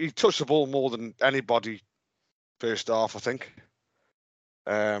 he touched the ball more than anybody first half, I think.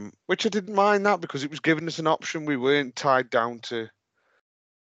 Which I didn't mind that because it was giving us an option. We weren't tied down to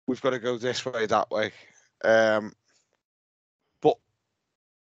we've got to go this way, that way. But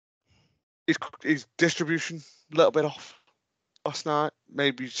his distribution a little bit off last night,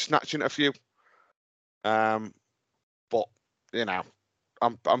 maybe snatching a few. But you know,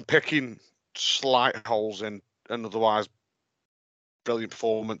 I'm picking slight holes in an otherwise brilliant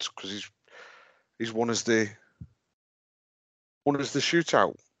performance because he's won us the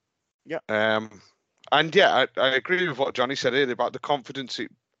shootout. Yeah. And yeah, I agree with what Johnny said earlier about the confidence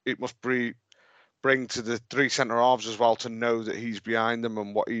it must bring to the three centre halves as well to know that he's behind them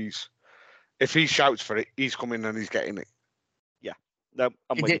and if he shouts for it, he's coming and he's getting it. Yeah. No,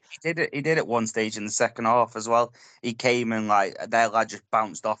 He did it. He did at one stage in the second half as well. He came and their lad just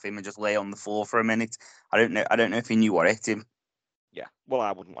bounced off him and just lay on the floor for a minute. I don't know if he knew what hit him. Yeah, well,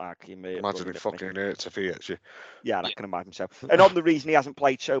 I wouldn't like him. Imagine it fucking hurts if he hits you. Yeah, I can imagine so. And on the reason he hasn't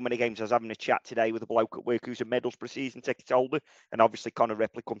played so many games, I was having a chat today with a bloke at work who's a Middlesbrough season ticket holder, and obviously Conor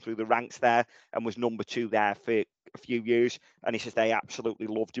Ripley come through the ranks there and was number 2 there for a few years. And he says they absolutely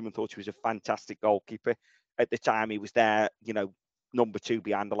loved him and thought he was a fantastic goalkeeper. At the time he was there, number 2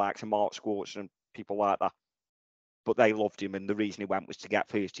 behind the likes of Mark Squarts and people like that. But they loved him, and the reason he went was to get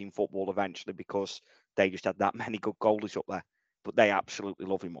first team football eventually because they just had that many good goalies up there. But they absolutely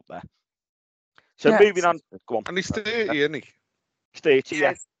love him up there. So moving on. Go on. And he's 30, isn't he? He's 30,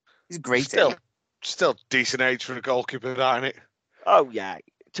 yeah. He's great. Still decent age for a goalkeeper, isn't it? Oh, yeah.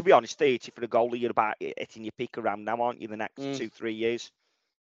 To be honest, 30 for a goalie, you're about hitting your peak around now, aren't you, the next 2-3 years?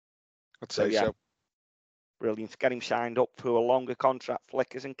 I'd say so. Brilliant. Get him signed up for a longer contract,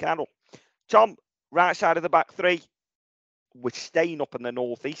 Flickers and Carroll. Tom, right side of the back three. We're staying up in the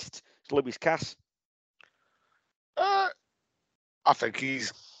northeast. It's Lewis Cass. I think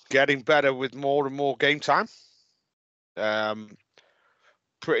he's getting better with more and more game time.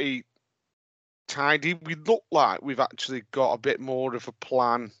 Pretty tidy. We look like we've actually got a bit more of a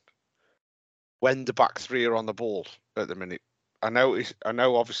plan when the back three are on the ball at the minute. I know.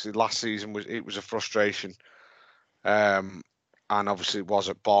 Obviously, last season was a frustration, and obviously it was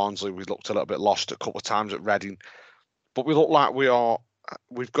at Barnsley. We looked a little bit lost a couple of times at Reading, but we look like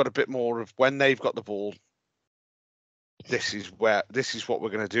we've got a bit more of when they've got the ball. This is what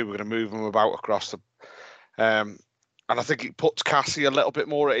we're going to do. We're going to move them about across the, and I think it puts Cassie a little bit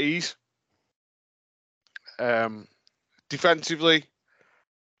more at ease. Defensively,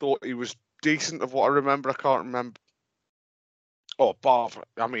 thought he was decent of what I remember. I can't remember. Oh, Barth.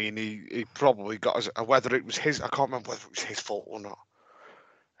 I mean, he probably got whether it was his. I can't remember whether it was his fault or not.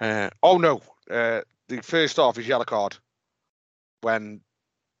 The first half, his yellow card when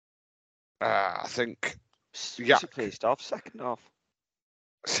I think. Yeah, first half, second half.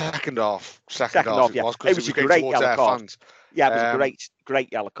 Second half, yeah. was because it was a great towards yellow card. Fans. Yeah, it was a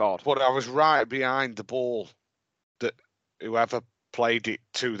great yellow card. But I was right behind the ball that whoever played it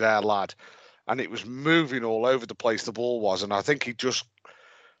to their lad, and it was moving all over the place. The ball was, and I think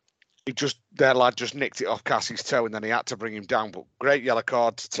their lad just nicked it off Cassie's toe, and then he had to bring him down. But great yellow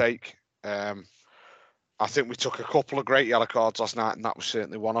card to take. I think we took a couple of great yellow cards last night, and that was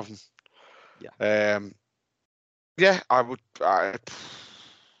certainly one of them. Yeah. Yeah, I would. I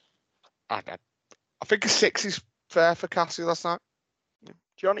think a 6 is fair for Cassie last night.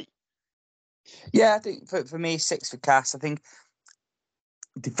 Johnny? Yeah, I think for me, 6 for Cass. I think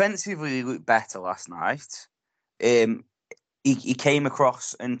defensively he looked better last night. He came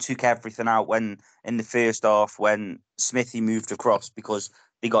across and took everything out when in the first half when Smithy moved across because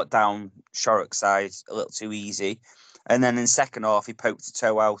they got down Shorrock's side a little too easy. And then in the second half, he poked a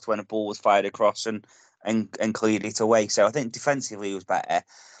toe out when a ball was fired across and cleared it away. So I think defensively he was better.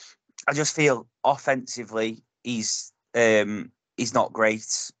 I just feel offensively he's not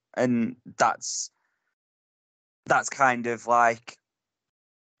great, and that's kind of like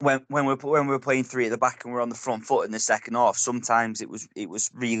when we were playing 3 at the back and we're on the front foot in the second half. Sometimes it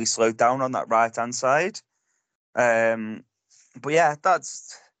was really slowed down on that right hand side. But yeah,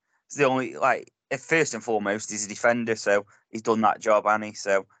 that's the only if first and foremost he's a defender, so he's done that job, hasn't he?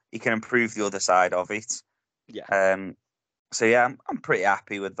 So he can improve the other side of it. Yeah. So yeah, I'm pretty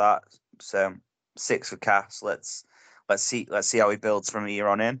happy with that. So 6 for Cass. Let's see how he builds from here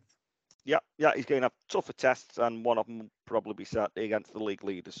on in. Yeah, he's going to have tougher tests, and one of them will probably be Saturday against the league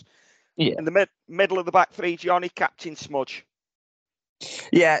leaders. Yeah. In the middle of the back three, Johnny, Captain Smudge.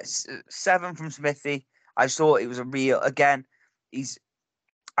 Yeah, 7 from Smithy. I thought it was a real. Again,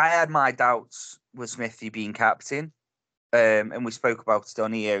 I had my doubts with Smithy being captain, and we spoke about it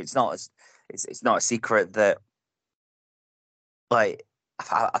on here. It's not a secret that I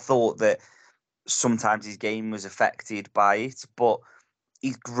thought that sometimes his game was affected by it, but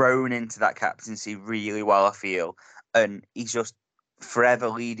he's grown into that captaincy really well, I feel, and he's just forever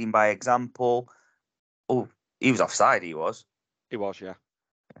leading by example. Oh, he was offside, he was, He was, yeah.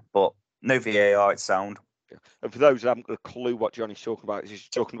 but no VAR, it's sound. And for those that haven't got a clue what Johnny's talking about, he's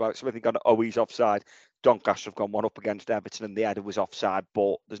talking about something gone, oh, he's offside. Doncaster have gone one up against Everton and the header was offside,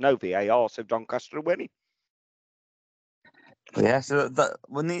 but there's no VAR, so Doncaster are winning. Yeah, so that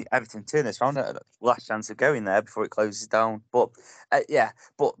when the Everton turn this round, last chance of going there before it closes down. But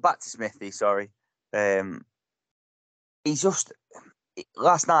but back to Smithy. Sorry, he's just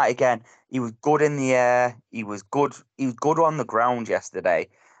last night again. He was good in the air. He was good. He was good on the ground yesterday,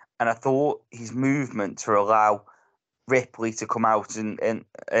 and I thought his movement to allow Ripley to come out and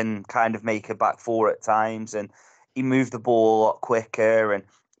kind of make a back four at times, and he moved the ball a lot quicker, and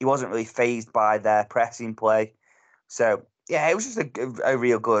he wasn't really phased by their pressing play. So yeah, it was just a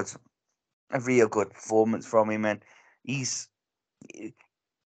real good performance from him, and he's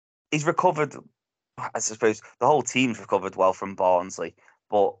recovered. I suppose the whole team's recovered well from Barnsley,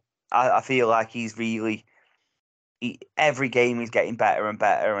 but I feel like he's really every game he's getting better and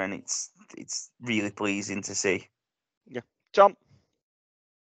better, and it's really pleasing to see. Yeah, Tom.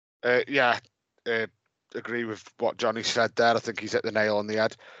 Agree with what Johnny said there. I think he's hit the nail on the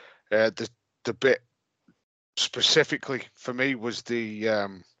head. The bit specifically for me was the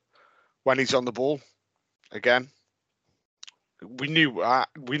when he's on the ball again. We knew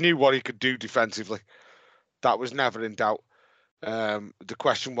what he could do defensively. That was never in doubt. The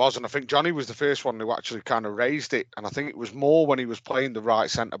question was, and I think Johnny was the first one who actually kind of raised it, and I think it was more when he was playing the right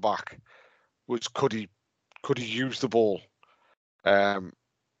centre back, was could he use the ball? I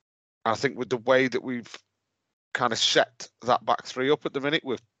think with the way that we've kind of set that back three up at the minute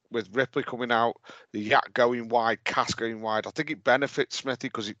with Ripley coming out, the Yak going wide, Cass going wide, I think it benefits Smithy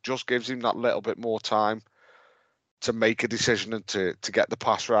because it just gives him that little bit more time to make a decision and to get the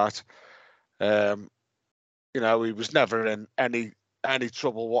pass right. He was never in any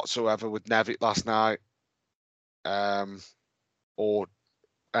trouble whatsoever with Nevitt last night, or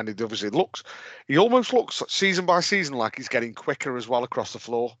any of the others. He almost looks season by season like he's getting quicker as well across the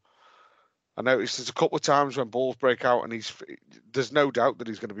floor. I noticed there's a couple of times when balls break out and there's no doubt that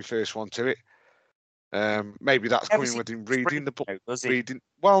he's going to be first one to it. Maybe that's coming with him reading the book.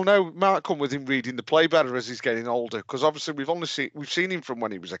 Well, no, it might come with him reading the play better as he's getting older. Because obviously we've seen him from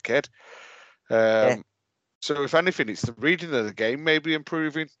when he was a kid. So if anything, it's the reading of the game maybe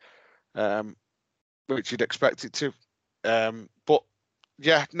improving, which you'd expect it to. But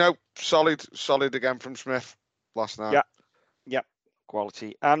yeah, no, solid again from Smith last night. Yeah,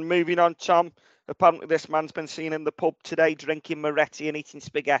 quality. And moving on, Tom. Apparently, this man's been seen in the pub today drinking Moretti and eating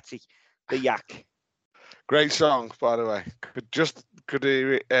spaghetti. The Yak. Great song, by the way. Could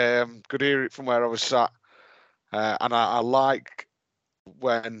hear it from where I was sat, and I like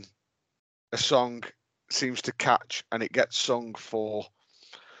when a song seems to catch and it gets sung for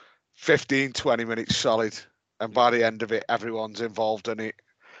 15-20 minutes solid, and by the end of it, everyone's involved in it,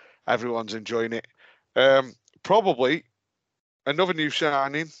 everyone's enjoying it. Probably another new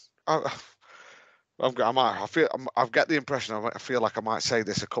signing. I get the impression I feel like I might say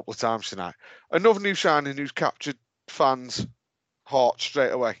this a couple of times tonight. Another new signing who's captured fans' hearts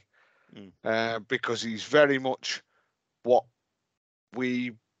straight away, because he's very much what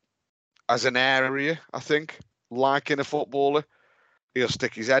we, as an area, I think, like in a footballer. He'll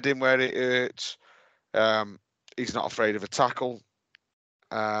stick his head in where it hurts. He's not afraid of a tackle.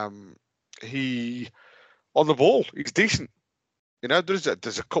 He on the ball, he's decent. There's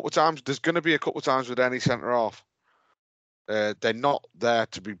a couple of times. There's going to be a couple of times with any centre half. They're not there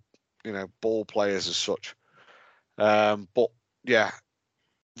to be, ball players as such. But yeah,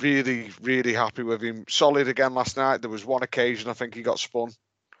 really, really happy with him. Solid again last night. There was one occasion I think he got spun,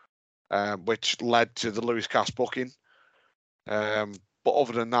 which led to the Lewis Cass booking. But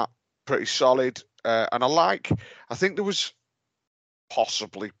other than that, pretty solid. And I think there was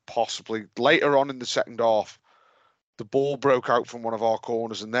possibly later on in the second half, the ball broke out from one of our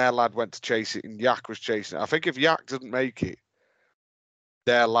corners and their lad went to chase it and Yak was chasing it. I think if Yak didn't make it,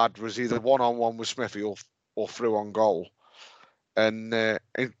 their lad was either one-on-one with Smithy or through on goal. And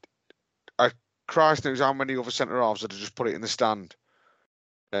Christ knows how many other centre-halves had just put it in the stand.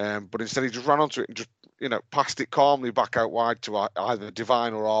 But instead he just ran onto it and just, passed it calmly back out wide to either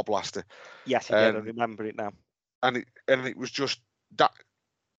Divine or Arblaster. Yes, he did. I remember it now. And it was just that.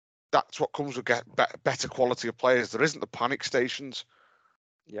 That's what comes with better quality of players. There isn't the panic stations.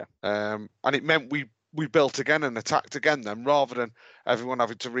 Yeah. And it meant we built again and attacked again then, rather than everyone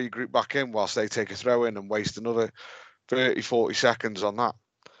having to regroup back in whilst they take a throw in and waste another 30, 40 seconds on that.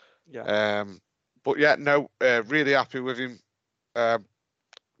 Yeah. But yeah, no, really happy with him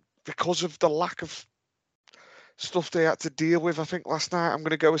because of the lack of stuff they had to deal with. I think last night I'm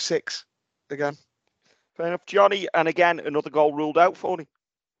going to go with 6 again. Fair enough, Johnny. And again, another goal ruled out for him.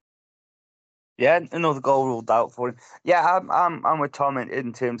 Yeah, another goal ruled out for him. Yeah, I'm with Tom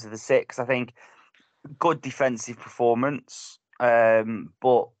in terms of the 6. I think good defensive performance,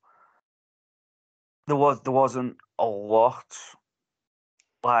 but there wasn't a lot.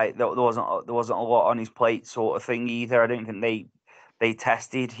 Like there wasn't a lot on his plate, sort of thing either. I don't think they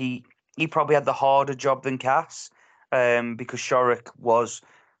tested. He probably had the harder job than Cass, because Shorrock was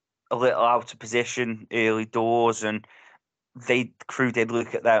a little out of position early doors, and Crewe did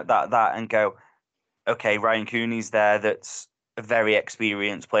look at that and go, okay, Ryan Cooney's there. That's a very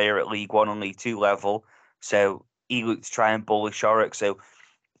experienced player at League One and League Two level. So he looked to try and bully Shorrock. So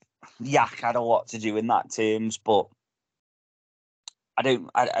Yak had a lot to do in that terms, but I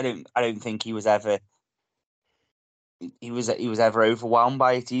don't think he was ever overwhelmed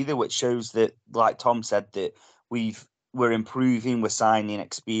by it either, which shows that, like Tom said, that we're improving, we're signing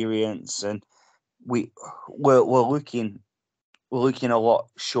experience, and we're looking a lot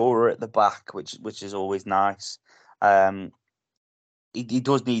surer at the back, which is always nice. He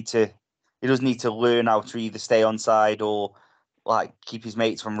does need to learn how to either stay on side or like keep his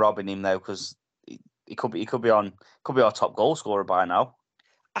mates from robbing him though, because he could be our top goal scorer by now.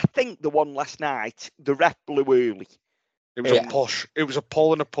 I think the one last night, the ref blew early. It was a push. It was a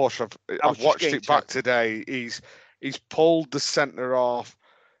pull and a push. I've watched it back today. He's pulled the centre off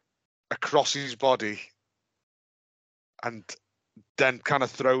across his body and then kind of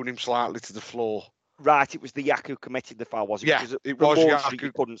thrown him slightly to the floor. Right, it was the Yak who committed the foul, was it? Yeah, it was Yak.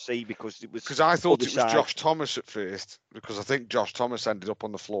 You couldn't see because it was. Because I thought it was side. Josh Thomas at first, because I think Josh Thomas ended up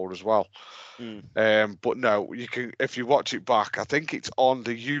on the floor as well. But no, you can, if you watch it back, I think it's on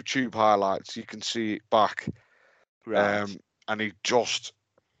the YouTube highlights. You can see it back. Right. And he just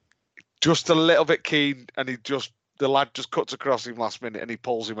a little bit keen, and the lad just cuts across him last minute, and he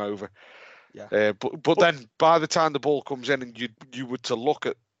pulls him over. Yeah. But then by the time the ball comes in, and you were to look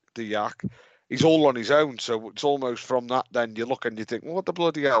at the Yak, he's all on his own. So it's almost from that. Then you look and you think, well, what the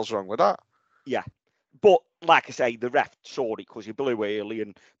bloody hell's wrong with that? Yeah. But like I say, the ref saw it because he blew early,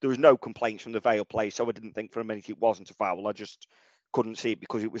 and there was no complaints from the Vale players. So I didn't think for a minute it wasn't a foul. I just couldn't see it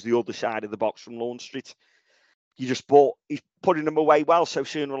because it was the other side of the box from Lawn Street. He's putting them away well, so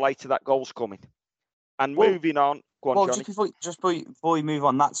sooner or later that goal's coming. And moving on, go on, Johnny. Just before we move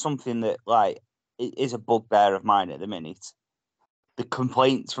on, that's something that is a bugbear of mine at the minute. The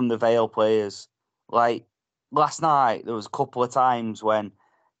complaints from the Vale players. Like last night, there was a couple of times when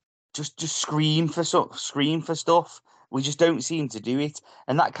just scream for stuff. We just don't seem to do it,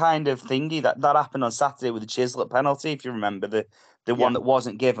 and that kind of thingy that happened on Saturday with the Chislett penalty. If you remember the one that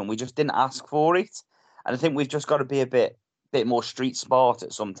wasn't given, we just didn't ask for it. And I think we've just got to be a bit more street smart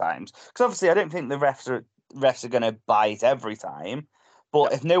at sometimes. Because obviously, I don't think the refs are going to buy it every time.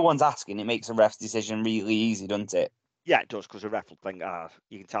 But if no one's asking, it makes a ref's decision really easy, doesn't it? Yeah, it does, because the ref will think,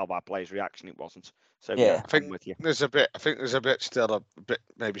 you can tell by players' reaction it wasn't. So I think there's a bit still a bit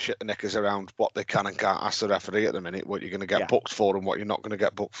maybe shit the knickers around what they can and can't ask the referee at the minute, what you're going to get booked for and what you're not going to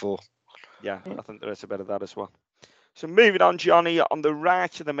get booked for. Yeah, I think there is a bit of that as well. So moving on, Johnny, on the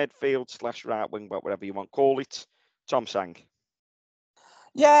right of the midfield / right wing, but whatever you want to call it, Tom Sang.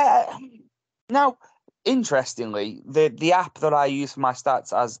 Yeah. Now, interestingly, the app that I use for my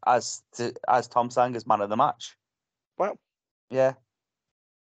stats as Tom Sang as man of the match. Well, yeah,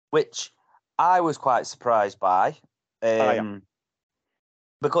 which I was quite surprised by, because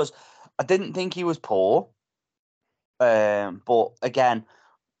I didn't think he was poor, but again,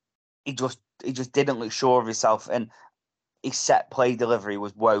 he just didn't look sure of himself, and his set play delivery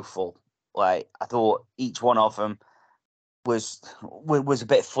was woeful. Like, I thought each one of them was a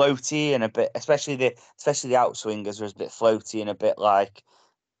bit floaty, and a bit, especially the outswingers was a bit floaty and a bit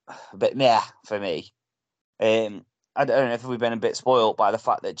meh for me. I don't know if we've been a bit spoiled by the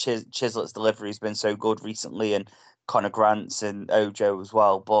fact that Chislett's delivery has been so good recently, and Connor Grant's and Ojo as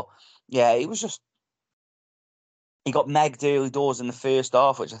well. But yeah, it was just, he got megged early doors in the first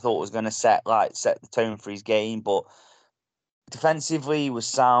half, which I thought was going to set the tone for his game. But defensively, he was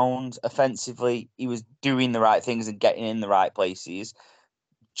sound. Offensively, he was doing the right things and getting in the right places.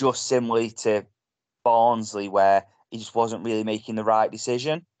 Just similarly to Barnsley, where he just wasn't really making the right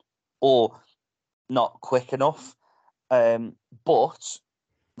decision or not quick enough. But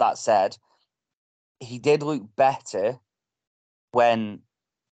that said, he did look better when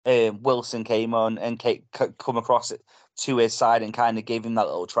Wilson came on and come across it to his side and kind of gave him that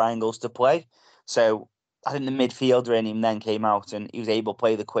little triangles to play. So I think the midfielder in him then came out and he was able to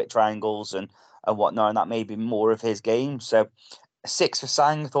play the quick triangles and and whatnot, and that may be more of his game. So 6 for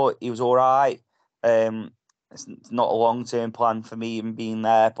Sang, thought he was all right. It's not a long-term plan for me even being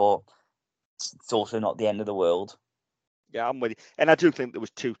there, but it's also not the end of the world. Yeah, I'm with you. And I do think there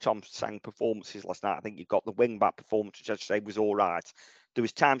was 2 Tom Sang performances last night. I think you got the wing-back performance, which I'd say was all right. There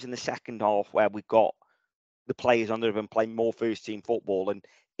was times in the second half where we got the players under him playing more first-team football, and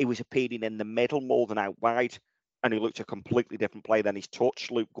he was appearing in the middle more than out wide, and he looked a completely different player. Then his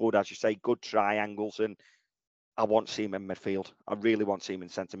touch looked good, as you say, good triangles, and I want to see him in midfield. I really want to see him in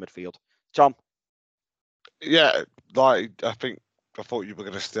centre midfield. Tom? Yeah, like I thought you were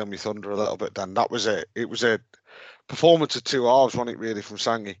going to steal me thunder a little bit. Then that was it. It was a performance of 2 halves, wasn't it? Really, from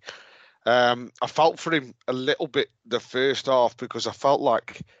Sangi. I felt for him a little bit the first half because I felt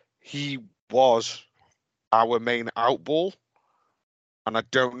like he was our main out ball, and I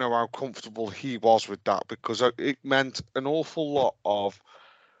don't know how comfortable he was with that because it meant an awful lot of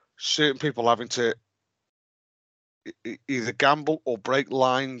certain people having to either gamble or break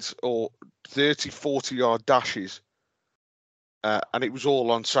lines or 30, 40-yard dashes. And it was all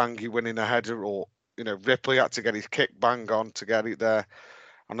on Sangi winning a header, or Ripley had to get his kick bang on to get it there.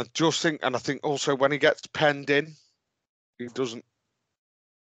 And I think also when he gets penned in, he doesn't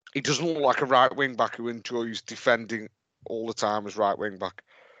look like a right wing back who enjoys defending all the time as right wing back.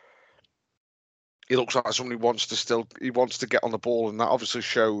 He looks like someone who wants to get on the ball, and that obviously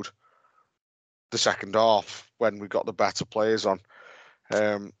showed the second half when we got the better players on,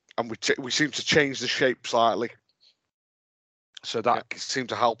 and we seemed to change the shape slightly. So that seemed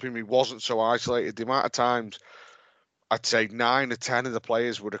to help him. He wasn't so isolated. The amount of times, I'd say 9 or 10 of the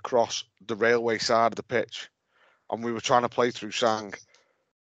players were across the railway side of the pitch, and we were trying to play through Sang,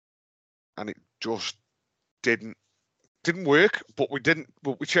 and it just didn't work. But we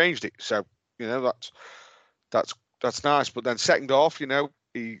changed it. So that's nice. But then second half,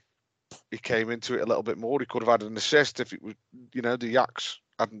 he came into it a little bit more. He could have had an assist if it was, the Yaks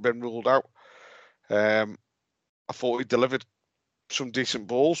hadn't been ruled out. I thought he delivered some decent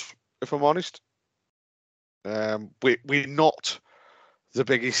balls, if I'm honest. We're not the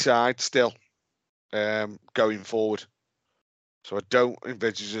biggest side still going forward. So I don't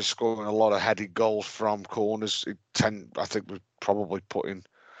envisage us scoring a lot of headed goals from corners. I think we're probably putting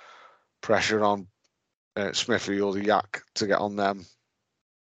pressure on Smithy or the Yak to get on them.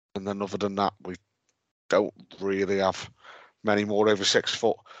 And then other than that, we don't really have many more over 6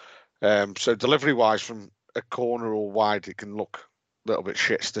 foot. So delivery-wise, from a corner or wide, it can look a little bit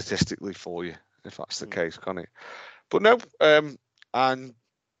shit statistically for you, if that's the case, can't it? But no, and,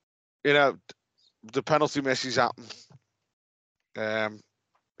 the penalty misses happen.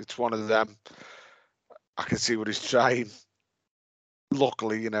 It's one of them. I can see what he's trying.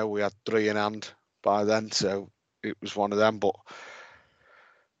 Luckily, we had 3 in hand by then, so it was one of them. But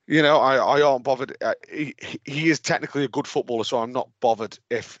I aren't bothered. He is technically a good footballer, so I'm not bothered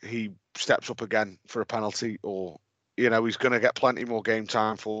if he steps up again for a penalty, or he's going to get plenty more game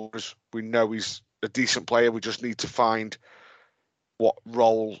time for us. We know he's a decent player. We just need to find what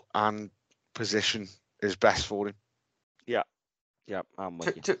role and position is best for him. Yeah, I'm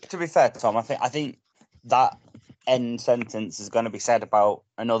with you. To be fair, Tom, I think that end sentence is going to be said about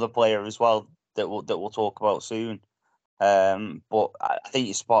another player as well that we'll talk about soon. But I think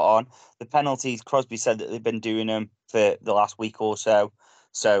you're spot on. The penalties, Crosby said that they've been doing them for the last week or so.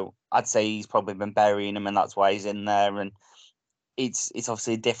 So I'd say he's probably been burying them, and that's why he's in there. And it's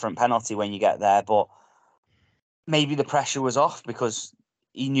obviously a different penalty when you get there, but maybe the pressure was off because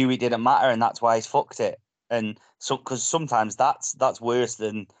he knew it didn't matter, and that's why he's fucked it. And so, because sometimes that's worse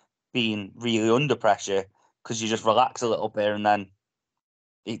than being really under pressure, because you just relax a little bit and then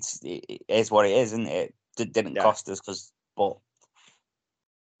it is what it is, isn't it? It didn't cost us, but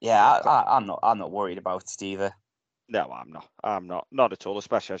yeah, I'm not worried about it either. No, I'm not at all.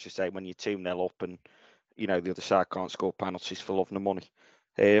 Especially as you say, when you're 2-0 up and the other side can't score penalties for love nor money.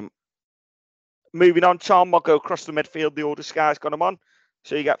 Moving on, Tom, I'll go across the midfield. The order Sky's got him on.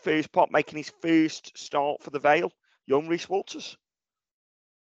 So you got first Pop making his first start for the Vale, young Rhys Walters.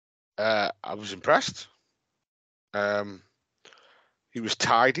 I was impressed. He was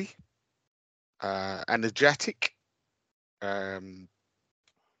tidy, energetic.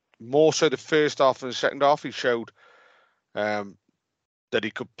 More so the first half than the second half. He showed that he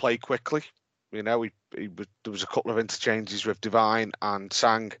could play quickly. There was a couple of interchanges with Divine and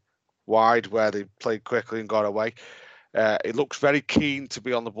Sang wide where they played quickly and got away. He looks very keen to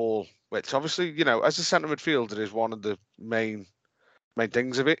be on the ball, which obviously, as a centre midfielder is one of the main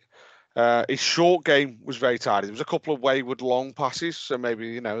things of it. His short game was very tidy. There was a couple of wayward long passes, so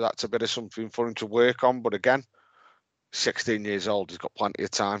maybe, that's a bit of something for him to work on. But again, 16 years old, he's got plenty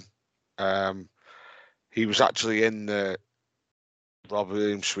of time. He was actually in the Rob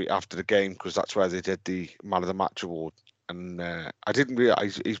Williams suite after the game because that's where they did the Man of the Match award. And I didn't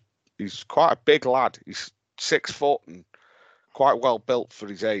realise he's quite a big lad. He's 6 foot and quite well built for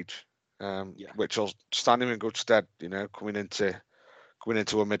his age, which will stand him in good stead. Coming into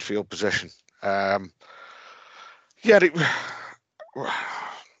a midfield position.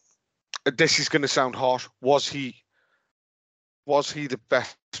 This is going to sound harsh. Was he the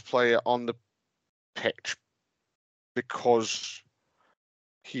best player on the pitch because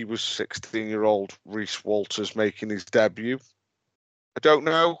he was 16-year-old Reece Walters making his debut? I don't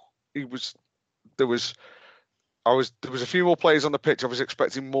know. There was a few more players on the pitch I was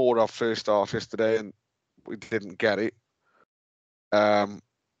expecting more of first half yesterday, and we didn't get it. But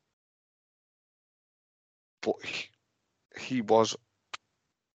he was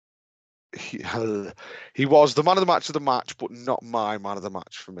the man of the match, but not my man of the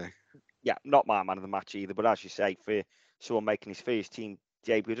match for me. Yeah, not my man of the match either. But as you say, for someone making his first team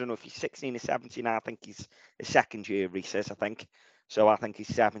debut, I don't know if he's 16 or 17. I think he's a second year, Reece is, I think. So I think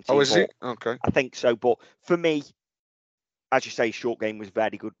he's 17. Oh, is he? Okay. I think so. But for me, as you say, short game was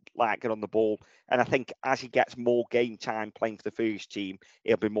very good, like get on the ball. And I think as he gets more game time playing for the first team,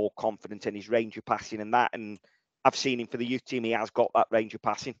 he'll be more confident in his range of passing and that. And I've seen him for the youth team. He has got that range of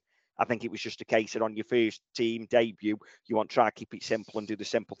passing. I think it was just a case that on your first team debut, you want to try to keep it simple and do the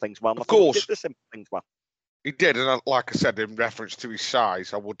simple things well. Of course. He did the simple things well. He did. And like I said, in reference to his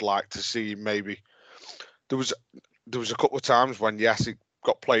size, I would like to see him maybe. There was a couple of times when, yes, he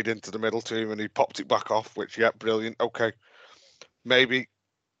got played into the middle to him and he popped it back off, which, yeah, brilliant. Okay. Maybe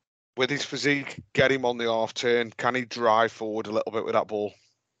with his physique, get him on the half turn. Can he drive forward a little bit with that ball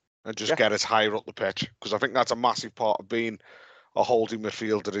and just get us higher up the pitch? Because I think that's a massive part of being a holding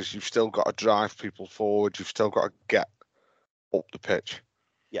midfielder is you've still got to drive people forward. You've still got to get up the pitch.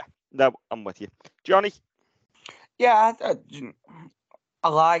 Yeah, no, I'm with you. Johnny? Yeah, I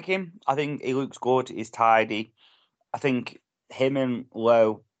like him. I think he looks good. He's tidy. I think him and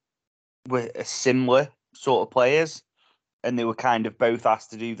Lowe were similar sort of players, and they were kind of both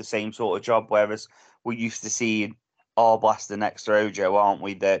asked to do the same sort of job, whereas we're used to seeing Arblaster next to Ojo, aren't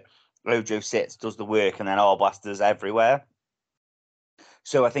we? That Ojo sits, does the work, and then Arblaster's everywhere.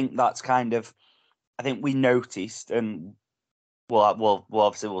 So I think that's kind of, I think we noticed, and we'll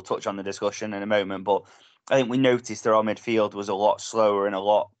obviously we'll touch on the discussion in a moment, but I think we noticed that our midfield was a lot slower and a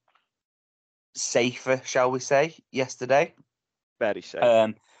lot safer, shall we say, yesterday. Very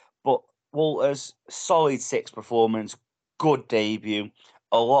safe. But Walters, solid 6 performance, good debut,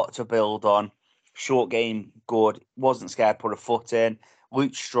 a lot to build on. Short game, good. Wasn't scared to put a foot in.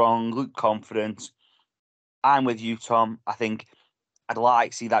 Looked strong, looked confident. I'm with you, Tom. I think I'd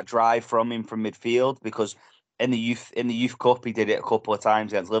like to see that drive from him from midfield because in the youth cup he did it a couple of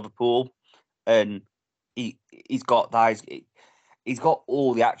times against Liverpool, and he's got that. He's got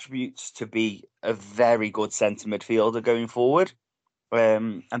all the attributes to be a very good centre midfielder going forward.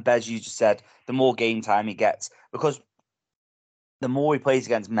 And Bez, you just said the more game time he gets, because the more he plays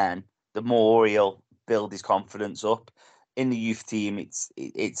against men, the more he'll build his confidence up. In the youth team,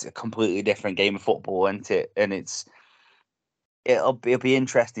 it's a completely different game of football, isn't it? And it'll be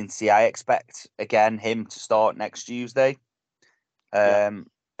interesting to see. I expect again him to start next Tuesday, and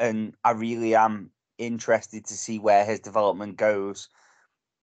I really am interested to see where his development goes,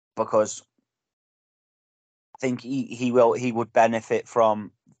 because I think he would benefit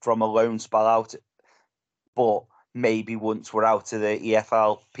from a loan spell out, but maybe once we're out of the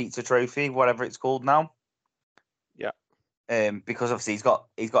EFL Pizza Trophy, whatever it's called now. Yeah. Because obviously he's got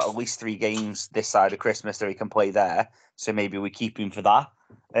at least 3 games this side of Christmas that he can play there, so maybe we keep him for that.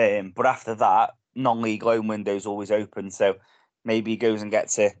 But after that, non-league loan window's always open, so maybe he goes and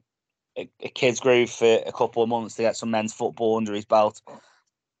gets a kids' Grove for a couple of months to get some men's football under his belt,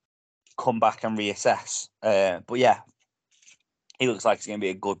 come back and reassess. But yeah, he looks like he's going to be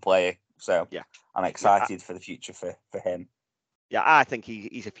a good player, so yeah, I'm excited for the future for him. Yeah, I think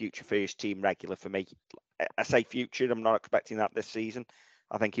he's a future first team regular for me. I say future, I'm not expecting that this season.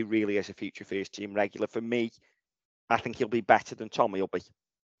 I think he really is a future first team regular. For me, I think he'll be better than Tommy will be.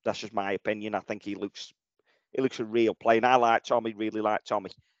 That's just my opinion. I think he looks a real player. And I like Tommy, really like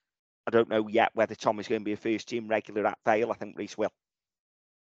Tommy. I don't know yet whether Tommy's going to be a first team regular at Vale. I think Reece will.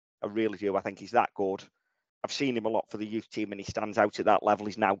 I really do. I think he's that good. I've seen him a lot for the youth team and he stands out at that level.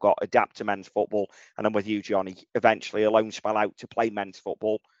 He's now got adapt to men's football. And I'm with you, Johnny. Eventually, a loan spell out to play men's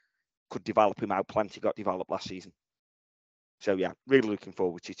football could develop him out. Plenty got developed last season. So, yeah, really looking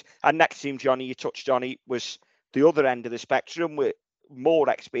forward to it. And next team, Johnny, you touched on it, was the other end of the spectrum with more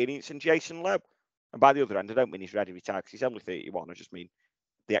experience than Jason Lowe. And by the other end, I don't mean he's ready to retire because he's only 31. I just mean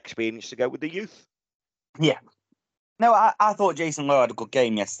the experience to go with the youth. Yeah. No, I thought Jason Lowe had a good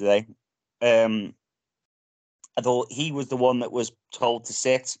game yesterday. I thought he was the one that was told to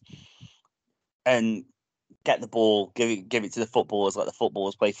sit and get the ball, give it to the footballers, let the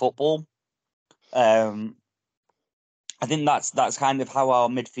footballers play football. I think that's kind of how our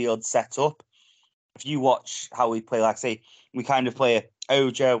midfield set up. If you watch how we play, like say, we kind of play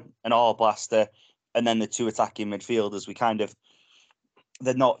Ojo and Arblaster, and then the two attacking midfielders.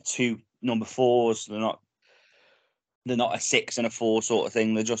 They're not two number fours. They're not a 6 and a 4 sort of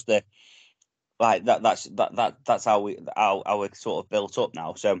thing. They're just like that. That's how we're sort of built up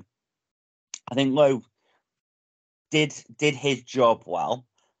now. So I think Lowe did his job well.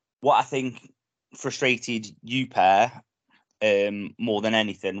 What I think frustrated you, pair, more than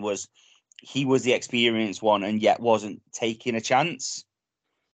anything was he was the experienced one and yet wasn't taking a chance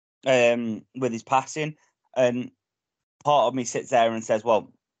with his passing. And part of me sits there and says,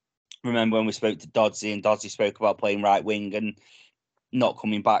 well, remember when we spoke to Dodsey and Dodsey spoke about playing right wing and not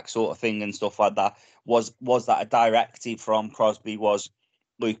coming back sort of thing and stuff like that. Was that a directive from Crosby? Was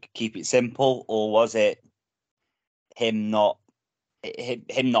Luke, keep it simple, or was it him not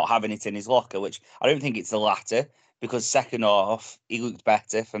having it in his locker? Which I don't think it's the latter, because second half he looked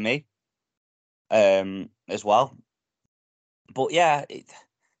better for me as well. But yeah,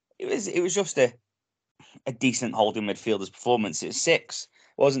 it was just a decent holding midfielder's performance. It was 6,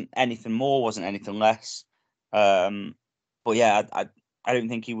 wasn't anything more, wasn't anything less. But yeah, I don't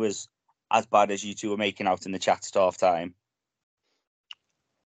think he was as bad as you two were making out in the chat at half time.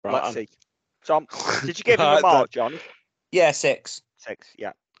 Right. Let's see. Tom, did you give him a mark, Johnny? Yeah, 6. 6,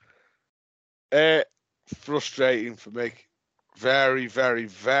 yeah. Frustrating for me. Very, very,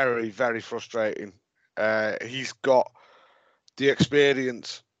 very, very frustrating. He's got the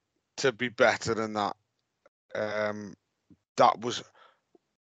experience to be better than that. That was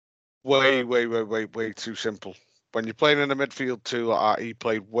way, way, way, way, way too simple. When you're playing in a midfield 2 like that, he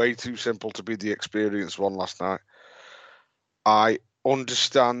played way too simple to be the experienced one last night. I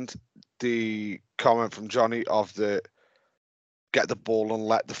understand the comment from Johnny of the get the ball and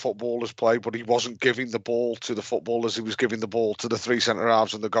let the footballers play, but he wasn't giving the ball to the footballers. He was giving the ball to the 3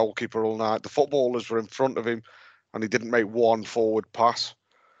 centre-halves and the goalkeeper all night. The footballers were in front of him and he didn't make one forward pass.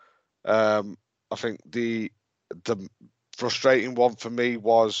 I think the frustrating one for me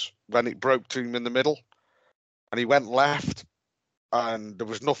was when it broke to him in the middle and he went left and there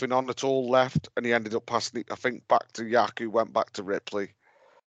was nothing on at all left and he ended up passing it, I think, back to Yak, who went back to Ripley.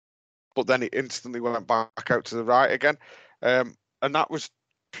 But then it instantly went back out to the right again. And that was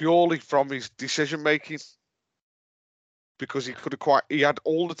purely from his decision making, because he had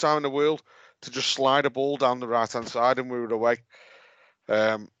all the time in the world to just slide a ball down the right hand side and we were away.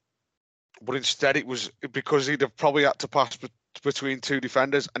 But instead it was because he'd have probably had to pass between 2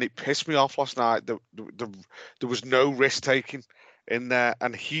 defenders, and it pissed me off last night. There was no risk taking in there,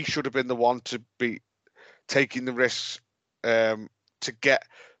 and he should have been the one to be taking the risks to get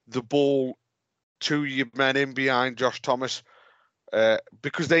the ball to your men in behind Josh Thomas,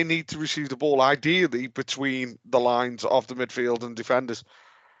 because they need to receive the ball ideally between the lines of the midfield and defenders.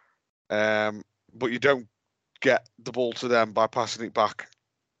 But you don't get the ball to them by passing it back,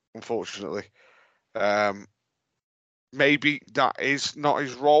 unfortunately. Maybe that is not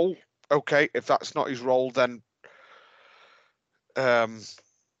his role. Okay, if that's not his role, then I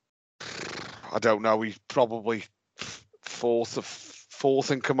don't know. He's probably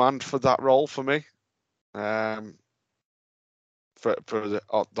fourth in command for that role for me. For the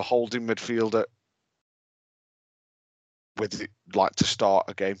holding midfielder with like to start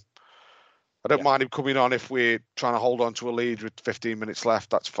a game. I don't mind him coming on if we're trying to hold on to a lead with 15 minutes left.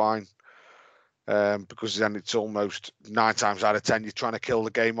 That's fine. Because then it's almost 9 times out of 10 you're trying to kill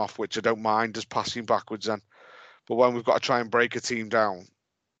the game off, which I don't mind as passing backwards then. But when we've got to try and break a team down,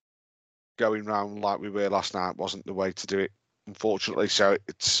 going round like we were last night wasn't the way to do it, unfortunately. So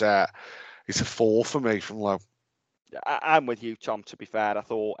it's a 4 for me from Lowe. I'm with you, Tom, to be fair. I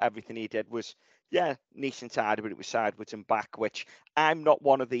thought everything he did was, nice and tidy, but it was sideways and back, which I'm not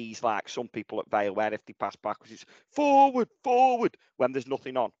one of these, like some people at Vale, where if they pass backwards, it's forward, when there's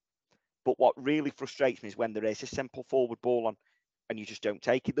nothing on. But what really frustrates me is when there is a simple forward ball on and you just don't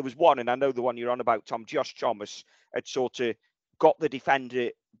take it. There was one, and I know the one you're on about, Tom, Josh Thomas had sort of got the defender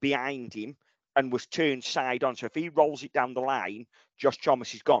behind him and was turned side on. So if he rolls it down the line, Josh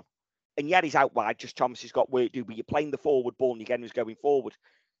Thomas is gone. And yet he's out wide. Josh Thomas has got work to do, but you're playing the forward ball and again was going forward.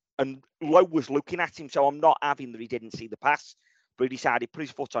 And Lowe was looking at him, so I'm not having that he didn't see the pass. But he decided to put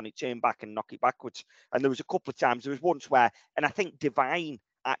his foot on it, turn back and knock it backwards. And there was a couple of times, there was once where, and I think Devine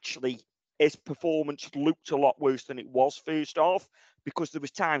actually, his performance looked a lot worse than it was first half, because there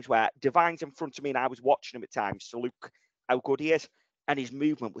was times where Divine's in front of me and I was watching him at times to look how good he is, and his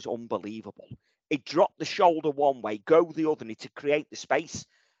movement was unbelievable. He dropped the shoulder one way, go the other, and to create the space.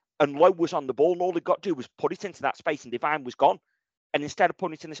 And Lowe was on the ball, and all he got to do was put it into that space, and Divine was gone. And instead of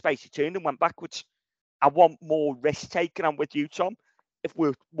putting it in the space, he turned and went backwards. I want more risk taken. I'm with you, Tom. If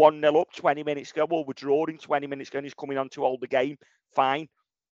we're 1-0 up 20 minutes ago, or we're drawing 20 minutes ago and he's coming on to hold the game, fine.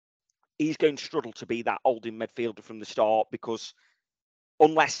 He's going to struggle to be that holding midfielder from the start, because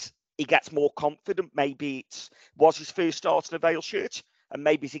unless he gets more confident, maybe it was his first start in a Vale shirt, and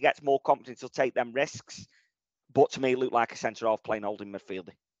maybe as he gets more confident, he'll take them risks. But to me, it looked like a centre-half playing holding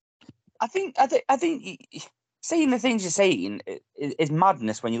midfielder. I think saying the things you're saying is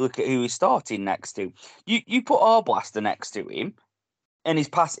madness when you look at who he's starting next to. You put Arblaster next to him, and he's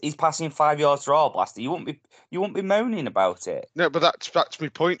passing 5 yards to Arblaster. You won't be moaning about it. No, but that's my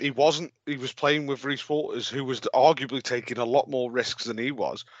point. He wasn't. He was playing with Reece Waters, who was arguably taking a lot more risks than he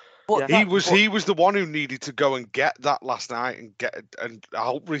was. But he was the one who needed to go and get that last night and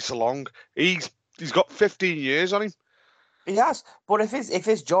help Reece along. He's got 15 years on him. He has, but if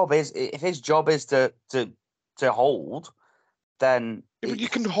his job is to hold, then but you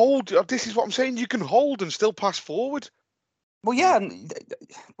can hold. This is what I'm saying. You can hold and still pass forward. Well, yeah,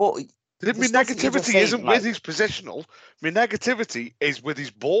 but my negativity isn't with his positional. My negativity is with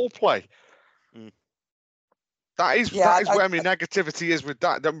his ball play. That is where my negativity is with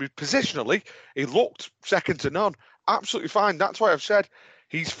that. Positionally, he looked second to none. Absolutely fine. That's why I've said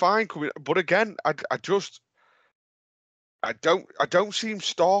he's fine coming. But again, I don't see him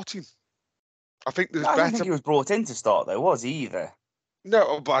starting. I think there's better. I don't think he was brought in to start, though, was he either?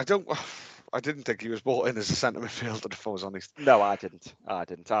 No, but I didn't think he was brought in as a centre midfielder, if I was honest. No, I didn't. I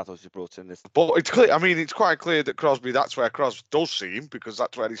thought he was brought in this. But it's clear. I mean, it's quite clear that Crosby. That's where Crosby does see him, because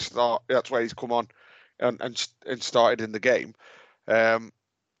that's where That's where he's come on and started in the game.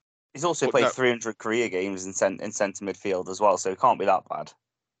 He's also played 300 career games in centre midfield as well, so it can't be that bad.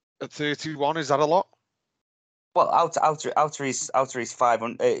 At 31, is that a lot? Well, outer his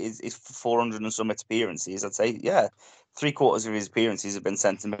 500 is 400 and some appearances. I'd say, yeah, 3/4 of his appearances have been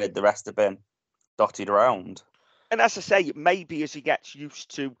centre mid. The rest have been dotted around. And as I say, maybe as he gets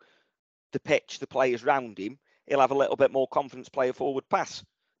used to the pitch, the players round him, he'll have a little bit more confidence play a forward pass.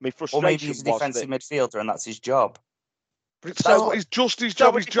 I mean, frustration. Or maybe he's a defensive midfielder and that's his job. But it's not. It's just his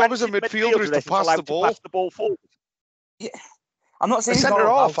job. His job as a midfielder is to pass the ball. Pass the ball forward. Yeah. I'm not saying centre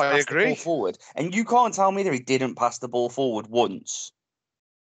half. I agree. The ball forward, and you can't tell me that he didn't pass the ball forward once.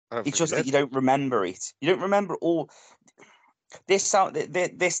 It's just that you don't remember it. You don't remember all. This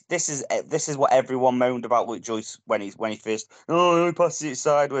is what everyone moaned about with Joyce when he first. Oh, he passes it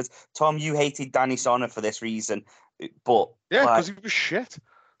sideways. Tom, you hated Danny Sonner for this reason, but yeah, because he was shit.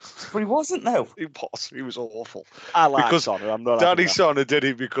 But he wasn't though. He was awful. I like Sonner. I'm not. Danny Sonner did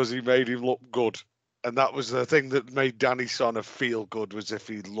it because he made him look good. And that was the thing that made Danny Sonner feel good, was if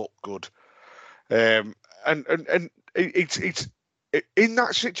he looked good. And it's in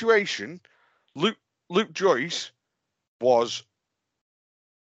that situation, Luke Joyce was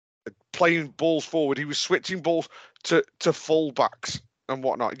playing balls forward. He was switching balls to full-backs and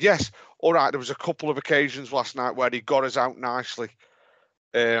whatnot. Yes, all right, there was a couple of occasions last night where he got us out nicely.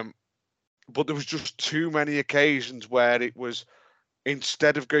 But there was just too many occasions where it was,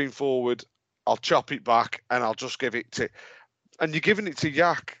 instead of going forward, I'll chop it back and I'll just give it to... And you're giving it to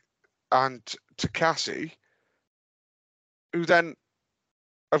Yak and to Cassie, who then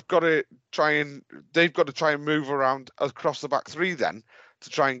have got to try and... They've got to try and move around across the back three then to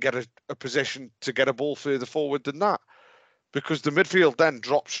try and get a position to get a ball further forward than that. Because the midfield then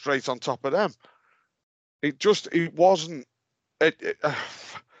dropped straight on top of them. It wasn't... you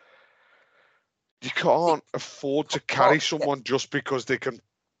can't afford to carry someone just because they can...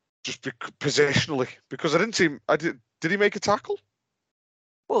 Just positionally, because I didn't see him. Did he make a tackle?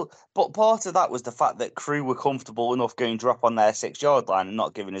 Well, but part of that was the fact that Crewe were comfortable enough going drop on their 6-yard line and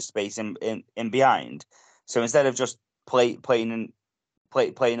not giving us space in behind. So instead of just playing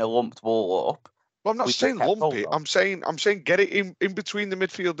a lumped ball up. Well, I'm not saying lump it. I'm saying get it in between the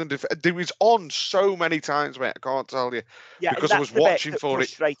midfield and defense. It was on so many times, mate. I can't tell you. Yeah, because I was watching for it.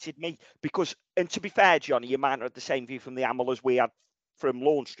 Frustrated me because, and to be fair, Johnny, you might not have the same view from the Amel as we had from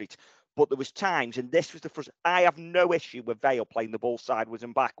Lawn Street, but there was times, and this was the first. I have no issue with Vale playing the ball sideways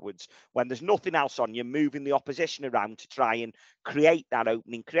and backwards when there's nothing else on. You're moving the opposition around to try and create that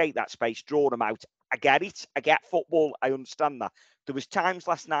opening, create that space, draw them out. I get it. I get football. I understand that. There was times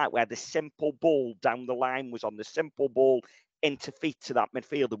last night where the simple ball down the line was on, the simple ball into feet to that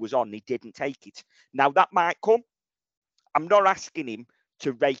midfielder was on. He didn't take it. Now that might come. I'm not asking him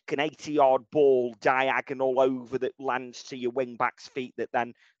to rake an 80-yard ball diagonal over that lands to your wing back's feet that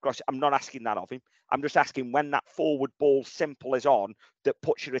then cross. I'm not asking that of him. I'm just asking when that forward ball simple is on that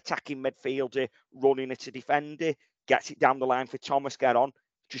puts your attacking midfielder running at a defender, gets it down the line for Thomas, get on,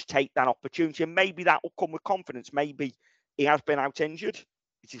 just take that opportunity. And maybe that will come with confidence. Maybe he has been out injured.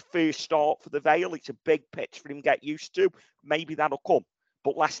 It's his first start for the Vale. It's a big pitch for him to get used to. Maybe that'll come.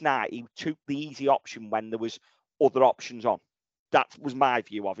 But last night, he took the easy option when there was other options on. That was my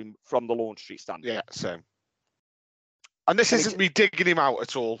view of him from the Lawn Street stand. Yeah, same. And this isn't me digging him out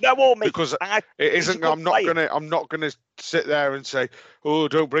at all. No, well, mate, because it isn't. I'm not gonna sit there and say, "Oh,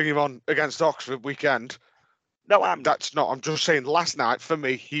 don't bring him on against Oxford weekend." No, that's not. I'm just saying. Last night for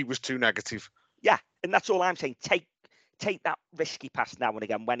me, he was too negative. Yeah, and that's all I'm saying. Take that risky pass now and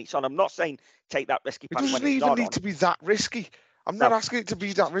again when it's on. I'm not saying take that risky pass. It doesn't even need to be that risky. I'm not asking it to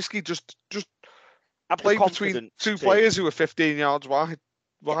be that risky. Just play between two players who are 15 yards wide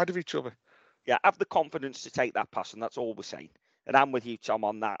of each other. Yeah, have the confidence to take that pass, and that's all we're saying. And I'm with you, Tom,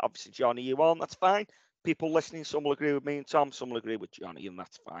 on that. Obviously, Johnny, you on, that's fine. People listening, some will agree with me and Tom, some will agree with Johnny, and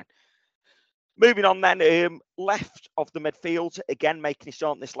that's fine. Moving on then, left of the midfield, again making his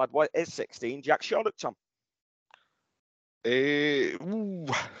start, this lad is 16, Jack Sherlock, Tom. Bit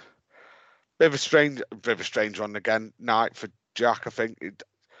of a strange one again, night for Jack, I think.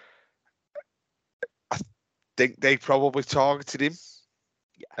 I think they probably targeted him.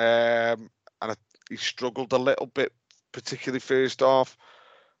 Yeah. And he struggled a little bit, particularly first half.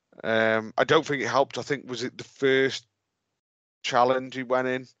 I don't think it helped. I think was it the first challenge he went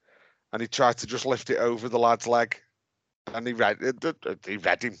in, and he tried to just lift it over the lad's leg, and he read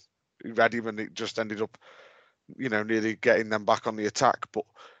him, and it just ended up, nearly getting them back on the attack. But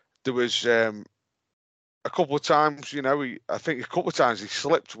there was a couple of times, I think a couple of times he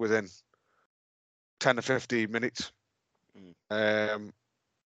slipped within 10 or 15 minutes.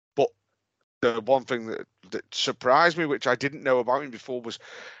 But the one thing that surprised me, which I didn't know about him before, was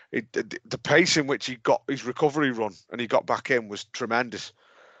the pace in which he got his recovery run and he got back in was tremendous.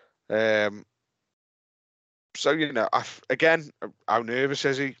 So, again, how nervous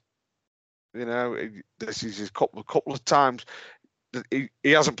is he? This is his couple of times that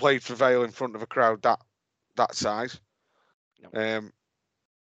he hasn't played for Vale in front of a crowd that size. No.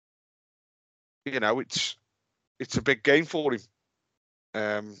 It's a big game for him.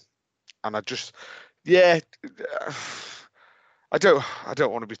 And I just, I don't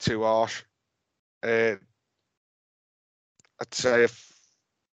want to be too harsh. I'd say a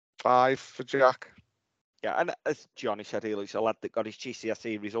 5 for Jack. Yeah, and as Johnny said earlier, he's a lad that got his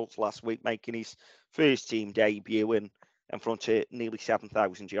GCSE results last week, making his first team debut in front of nearly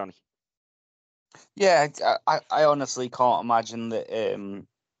 7,000, Johnny. Yeah, I honestly can't imagine that.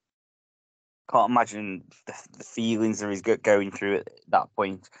 Can't imagine the feelings that he's going through at that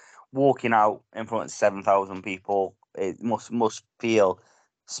point. Walking out in front of 7,000 people, it must feel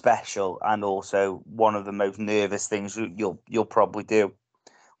special, and also one of the most nervous things you'll probably do.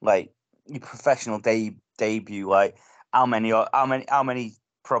 Like your professional debut, like how many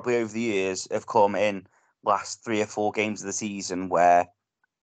probably over the years have come in last 3 or 4 games of the season where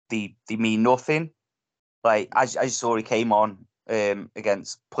they mean nothing. Like I saw he came on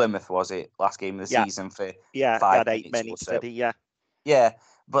against Plymouth, was it last game of the season for 5 minutes or so. Yeah,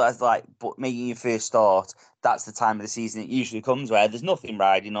 but but making your first start, that's the time of the season it usually comes where there's nothing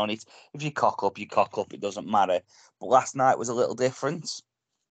riding on it. If you cock up, it doesn't matter. But last night was a little different.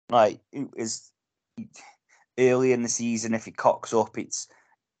 Like it was early in the season, if it cocks up, it's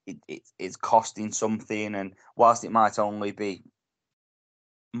costing something, and whilst it might only be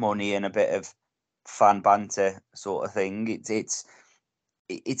money and a bit of fan banter sort of thing,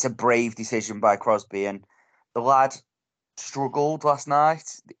 it's a brave decision by Crosby, and the lad struggled last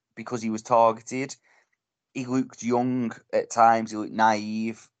night because he was targeted. He looked young at times, he looked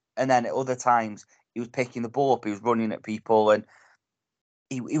naive, and then at other times he was picking the ball up, he was running at people, and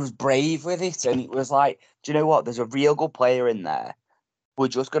he was brave with it. And it was like, do you know what? There's a real good player in there. We're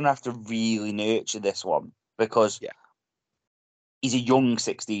just going to have to really nurture this one, because he's a young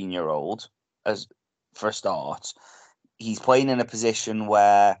 16-year-old as for a start. He's playing in a position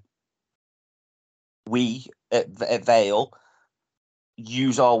where we at Vale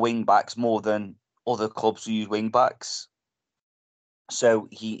use our wing backs more than other clubs who use wing backs. So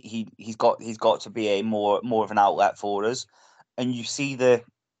he's got to be a more of an outlet for us. And you see the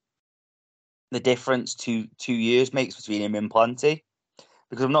difference 2 years makes between him and Planty.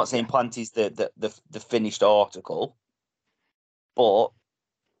 Because I'm not saying Planty's the finished article, but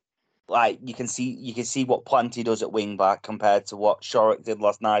like you can see what Planty does at wing back compared to what Shorrock did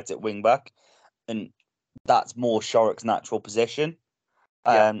last night at wing back, and that's more Shorrock's natural position.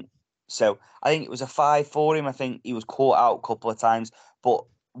 Yeah. So I think it was a 5 for him. I think he was caught out a couple of times, but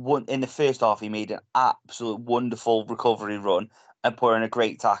in the first half he made an absolute wonderful recovery run and put in a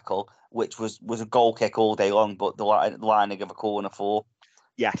great tackle, which was a goal kick all day long, but the lining of a corner for.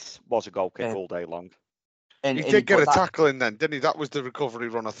 Yes, was a goal kick Uh, all day long. He did get a tackle in then, didn't he? That was the recovery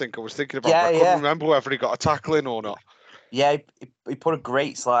run I think I was thinking about. Yeah, I couldn't yeah. remember whether he got a tackle in or not. Yeah, he put a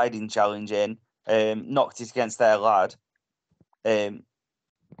great sliding challenge in, knocked it against their lad, and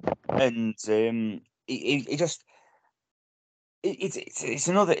he just it's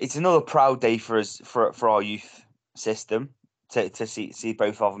another proud day for us for our youth system to see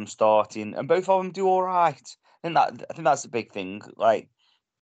both of them starting and both of them do all right. I think that's the big thing. Like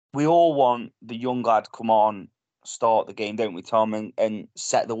we all want the young lad come on, start the game, don't we, Tom, and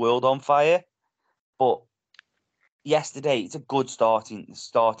set the world on fire. But yesterday, it's a good starting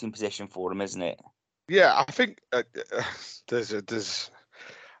position for him, isn't it? Yeah, I think there's.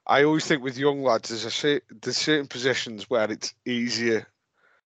 I always think with young lads, there's certain positions where it's easier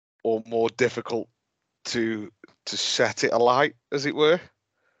or more difficult to set it alight, as it were.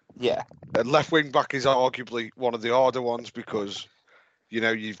 Yeah. Left wing back is arguably one of the harder ones because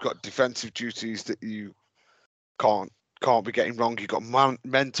you've got defensive duties that you can't be getting wrong. You've got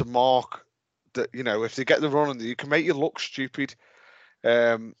men to mark that if they get the run on you can make you look stupid.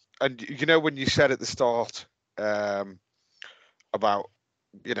 And when you said at the start about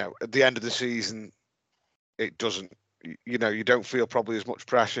at the end of the season it doesn't you don't feel probably as much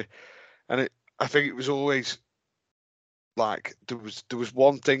pressure, and I think it was always like there was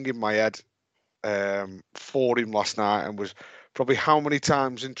one thing in my head for him last night, and was probably how many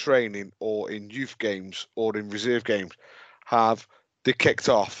times in training or in youth games or in reserve games have they kicked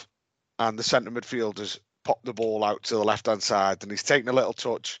off and the centre midfielders popped the ball out to the left hand side and he's taken a little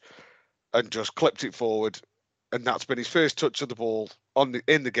touch and just clipped it forward, and that's been his first touch of the ball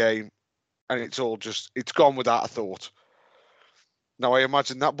in the game, and it's gone without a thought. Now I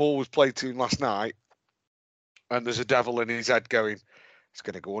imagine that ball was played to him last night, and there's a devil in his head going, it's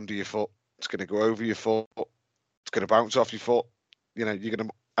going to go under your foot, it's going to go over your foot, it's going to bounce off your foot. You're going to,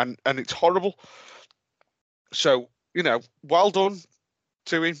 and it's horrible. So well done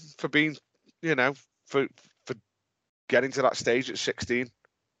to him for being, for getting to that stage at 16.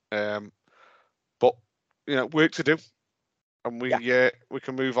 But work to do, and we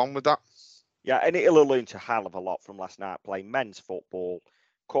can move on with that. Yeah, and he'll have learned a hell of a lot from last night playing men's football,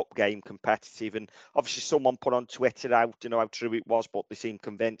 cup game, competitive, and obviously someone put on Twitter, I don't know how true it was, but they seemed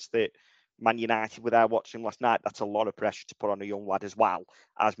convinced that Man United were there watching last night. That's a lot of pressure to put on a young lad as well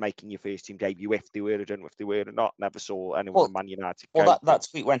as making your first team debut. If they were, I don't know if they were or not. Never saw anyone in Man United. Well, that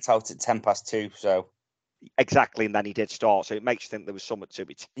tweet went out at 2:10, so exactly, and then he did start, so it makes you think there was something to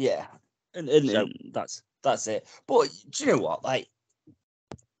it. Yeah, and that's it. But do you know what? Like,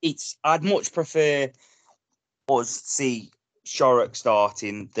 I'd much prefer us see Shorrock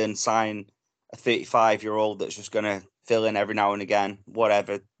starting than sign a 35-year-old that's just going to fill in every now and again,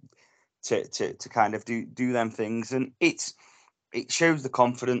 whatever, to kind of do them things. And it shows the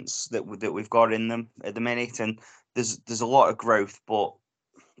confidence that we've got in them at the minute. And there's a lot of growth, but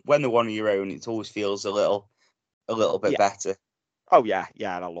when they're one of your own, it always feels a little bit better. Oh yeah,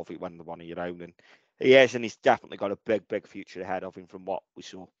 and I love it when they're one of your own. And he is, and he's definitely got a big future ahead of him from what we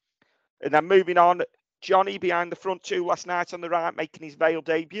saw. And then moving on, Johnny behind the front two last night on the right, making his Vale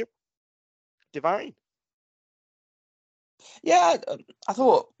debut. Divine. Yeah, I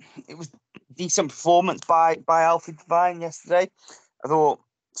thought it was a decent performance by Alfie Devine yesterday. I thought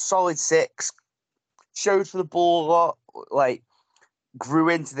solid 6, showed for the ball a lot, like grew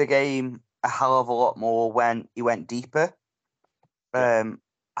into the game a hell of a lot more when he went deeper. I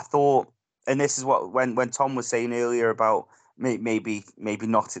thought, and this is what when Tom was saying earlier about maybe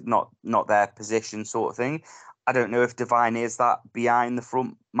not their position sort of thing. I don't know if Devine is that behind the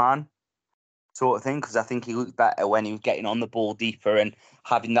front man sort of thing, because I think he looked better when he was getting on the ball deeper and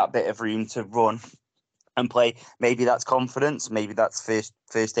having that bit of room to run and play. Maybe that's confidence. Maybe that's first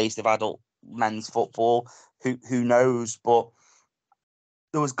taste of adult men's football. Who knows? But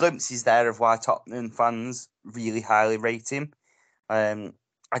there was glimpses there of why Tottenham fans really highly rate him.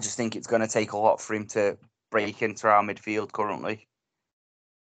 I just think it's going to take a lot for him to break into our midfield currently.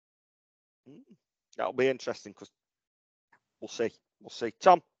 That'll be interesting because we'll see.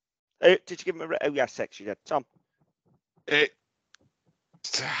 Tom, did you give him a? Oh yes, you did. Tom.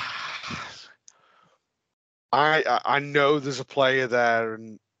 I know there's a player there,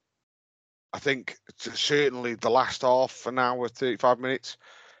 and I think certainly the last half an hour, 35 minutes,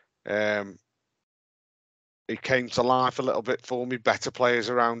 he came to life a little bit for me. Better players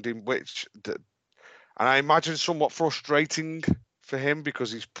around him, and I imagine somewhat frustrating for him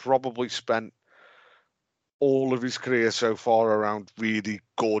because he's probably spent all of his career so far around really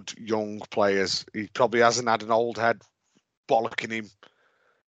good young players. He probably hasn't had an old head bollocking him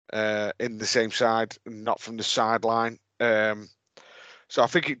in the same side, not from the sideline. So I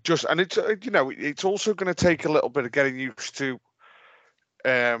think it just, and it's it's also going to take a little bit of getting used to.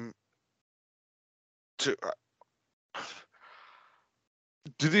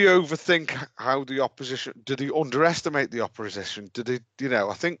 Do they overthink how the opposition? Do they underestimate the opposition? Do they?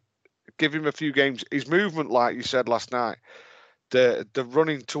 I think give him a few games. His movement, like you said last night, the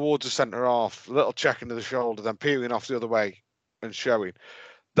running towards the centre half, a little check into the shoulder, then peeling off the other way and showing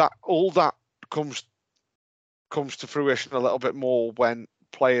that all that comes to fruition a little bit more when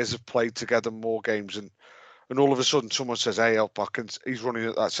players have played together more games and all of a sudden someone says, "Hey, Elpock, he's running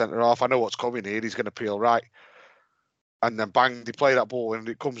at that centre half. I know what's coming here. He's going to peel right." And then bang, they play that ball and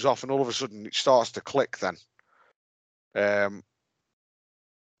it comes off, and all of a sudden it starts to click then.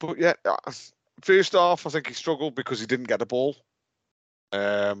 But yeah, first half, I think he struggled because he didn't get the ball.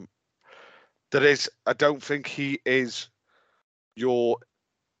 I don't think he is your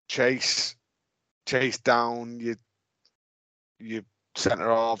chase down, your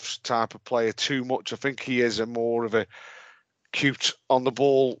centre halves type of player too much. I think he is more of a cute on the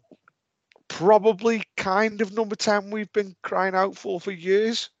ball, probably kind of number 10 we've been crying out for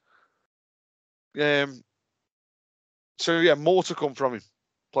years. So yeah, more to come from him.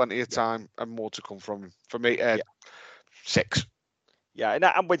 Plenty of time and more to come from him. For me, 6. Yeah, and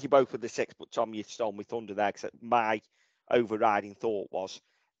I'm with you both with the 6, but Tom, you stole me thunder there, because my overriding thought was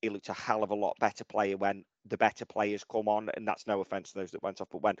he looked a hell of a lot better player when the better players come on, and that's no offence to those that went off,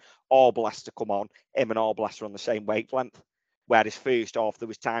 but when Arblaster come on, him and Arblaster are on the same wavelength. Whereas first off, there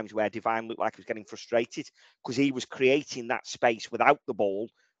was times where Divine looked like he was getting frustrated because he was creating that space without the ball,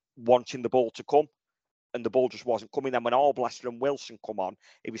 wanting the ball to come, and the ball just wasn't coming. Then when Arblaster and Wilson come on,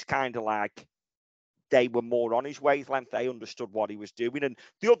 it was kind of like they were more on his wavelength. They understood what he was doing, and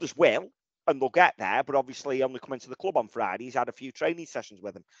the others will, and they'll get there. But obviously, only coming to the club on Friday, he's had a few training sessions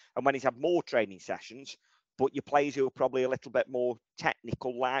with him, and when he's had more training sessions, but your players who are probably a little bit more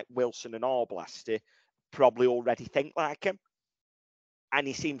technical, like Wilson and Arblaster, probably already think like him. And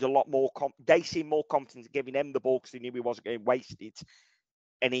he seemed a lot more, they seemed more confident in giving him the ball because they knew he wasn't getting wasted.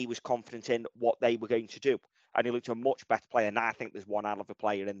 And he was confident in what they were going to do. And he looked a much better player. And I think there's one hell of a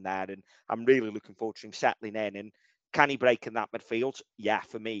player in there. And I'm really looking forward to him settling in. And can he break in that midfield? Yeah,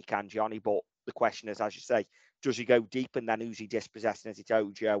 for me, can Johnny. But the question is, as you say, does he go deep? And then who's he dispossessing? Is it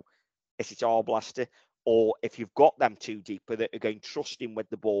Ojo? Is it Arblaster? Or if you've got them two deeper that are going to trust him with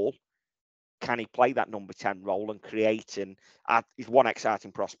the ball, can he play that number 10 role and create? And he's one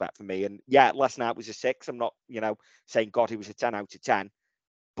exciting prospect for me. And yeah, last night was a 6. I'm not, saying, God, he was a 10 out of 10.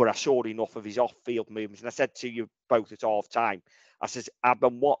 But I saw enough of his off-field movements. And I said to you both at half time, I said, I've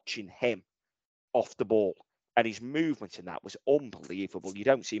been watching him off the ball. And his movement in that was unbelievable. You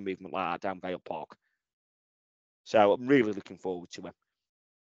don't see movement like that down Vale Park. So I'm really looking forward to him.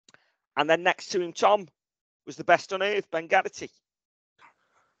 And then next to him, Tom, was the best on earth, Ben Garrity.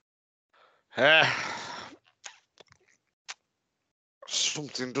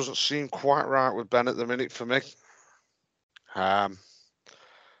 Something doesn't seem quite right with Ben at the minute for me. I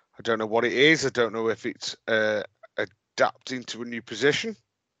don't know what it is. I don't know if it's adapting to a new position.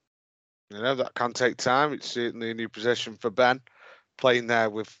 That can take time. It's certainly a new position for Ben, playing there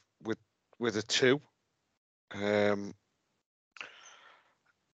with a 2. I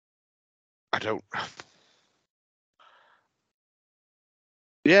don't.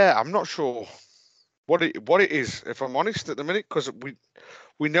 Yeah, I'm not sure what it is, if I'm honest, at the minute, because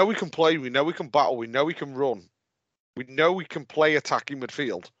we know we can play, we know we can battle, we know we can run, we know we can play attacking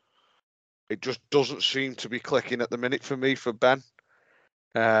midfield. It just doesn't seem to be clicking at the minute for me, for Ben.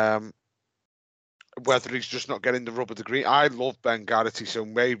 Whether he's just not getting the rub of the green. I love Ben Garrity, so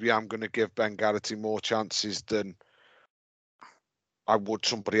maybe I'm going to give Ben Garrity more chances than I would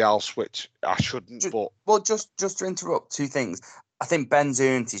somebody else, which I shouldn't. Just to interrupt, 2 things. I think Ben's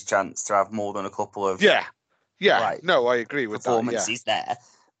earned his chance to have more than a couple of I agree with performances there.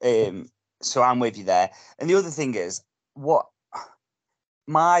 So I'm with you there. And the other thing is, what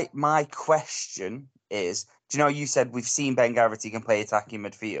my question is, do you know, you said we've seen Ben Garrity can play attacking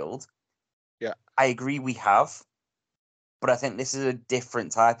midfield. Yeah, I agree we have, but I think this is a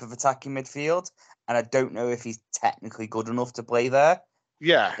different type of attacking midfield, and I don't know if he's technically good enough to play there.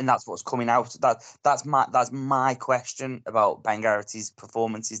 Yeah, and that's what's coming out. That's my question about Ben Garrity's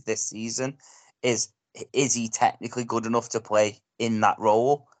performances this season. Is he technically good enough to play in that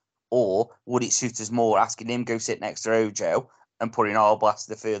role, or would it suit us more asking him go sit next to Ojo and putting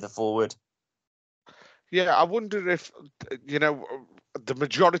Arblaster further forward? Yeah, I wonder if, the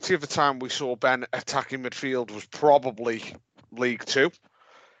majority of the time we saw Ben attacking midfield was probably League Two.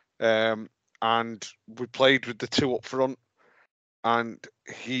 And we played with the two up front, and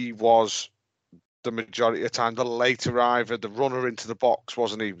he was the majority of the time the late arriver, the runner into the box,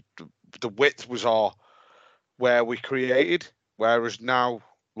 wasn't he? The width was where we created, whereas now,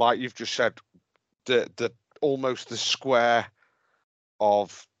 like you've just said, the almost the square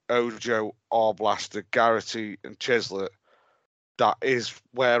of Ojo, Arblaster, Garrity, and Chislett, that is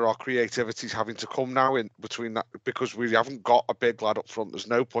where our creativity is having to come now in between that, because we haven't got a big lad up front. There's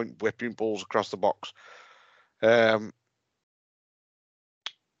no point whipping balls across the box.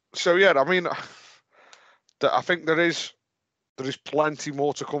 So yeah, I mean, I think there is plenty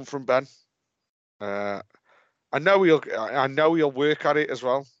more to come from Ben. I know he'll work at it as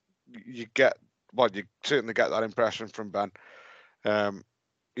well. You certainly get that impression from Ben.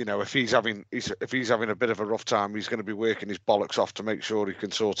 If he's having a bit of a rough time, he's going to be working his bollocks off to make sure he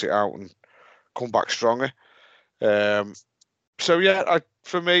can sort it out and come back stronger. So yeah,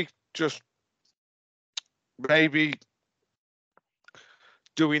 for me, just maybe,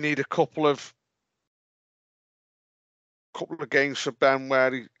 do we need a couple of games for Ben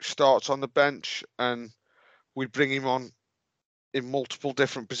where he starts on the bench and we bring him on in multiple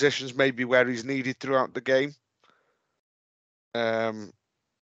different positions, maybe where he's needed throughout the game,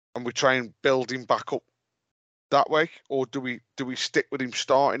 and we try and build him back up that way? Or do we stick with him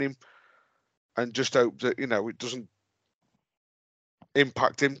starting him and just hope that it doesn't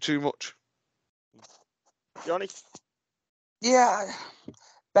impact him too much? Johnny? Yeah,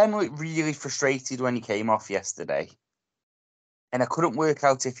 Ben looked really frustrated when he came off yesterday. And I couldn't work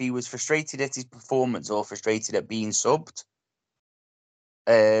out if he was frustrated at his performance or frustrated at being subbed.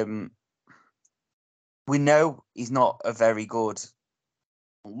 We know he's not a very good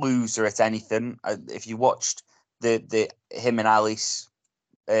loser at anything. If you watched the him and Alice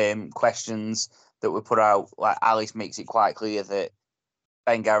questions that were put out, like, Alice makes it quite clear that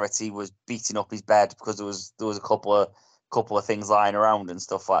Ben Garrity was beating up his bed because there was a couple of things lying around and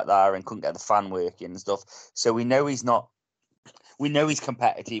stuff like that, and couldn't get the fan working and stuff. So we know he's not. We know he's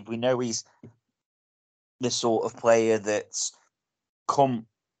competitive. We know he's the sort of player that's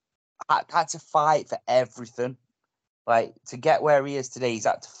had to fight for everything. Like, to get where he is today, he's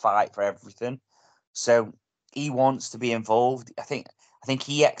had to fight for everything. So he wants to be involved. I think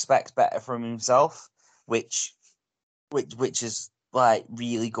he expects better from himself, which is like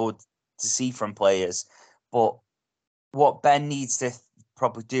really good to see from players. But what Ben needs to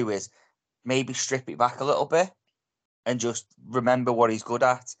probably do is maybe strip it back a little bit and just remember what he's good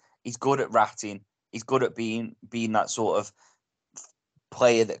at. He's good at ratting. He's good at being that sort of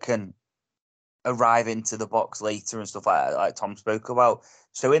player that can arrive into the box later and stuff like that, like Tom spoke about.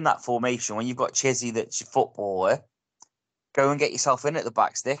 So in that formation, when you've got Chizzy that's your footballer, go and get yourself in at the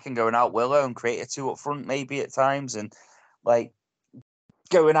back stick and go and out Willow and create a two up front maybe at times, and like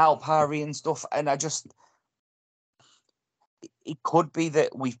going out Parry and stuff. And it could be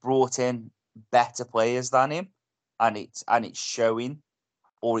that we've brought in better players than him, and it's showing,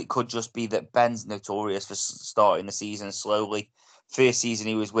 or it could just be that Ben's notorious for starting the season slowly. First season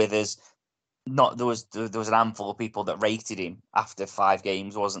he was with us, there was an handful of people that rated him after 5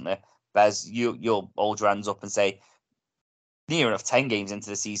 games, wasn't there? Bez, you'll hold your hands up and say, near enough 10 games into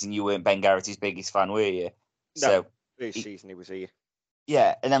the season, you weren't Ben Garrity's biggest fan, were you? No, so first season he was here.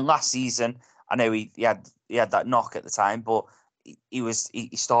 Yeah, and then last season, I know he had that knock at the time, but he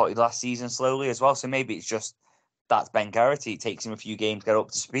started last season slowly as well. So maybe it's just that's Ben Garrity. It takes him a few games to get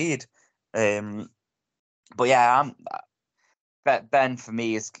up to speed. But yeah, Ben for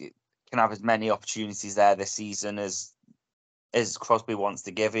me can have as many opportunities there this season as Crosby wants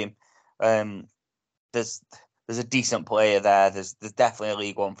to give him. There's a decent player there. There's definitely a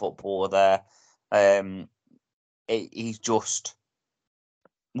League One footballer there. He's just,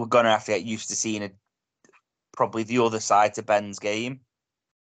 we're gonna have to get used to seeing probably the other side to Ben's game.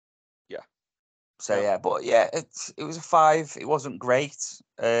 Yeah. So yeah, but yeah, it was a 5. It wasn't great,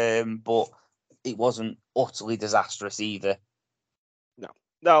 but it wasn't utterly disastrous either.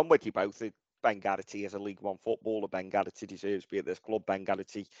 No, I'm with you both. Ben Garrity is a League One footballer. Ben Garrity deserves to be at this club. Ben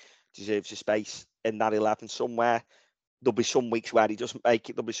Garrity deserves a space in that 11 somewhere. There'll be some weeks where he doesn't make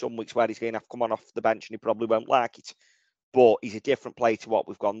it. There'll be some weeks where he's going to have to come on off the bench and he probably won't like it. But he's a different player to what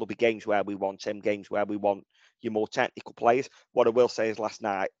we've got. There'll be games where we want him, games where we want your more technical players. What I will say is last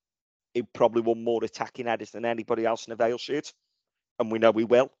night, he probably won more attacking headers than anybody else in a Vale shirt. And we know he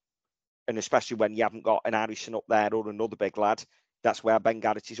will. And especially when you haven't got an Harrison up there or another big lad, That's where Ben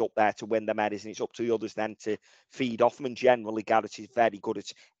Garrett's up there to win them headers, and it's up to the others then to feed off them. And generally, Garrett is very good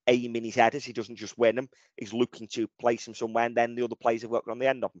at aiming his headers. He doesn't just win them; he's looking to place them somewhere, and then the other players have worked on the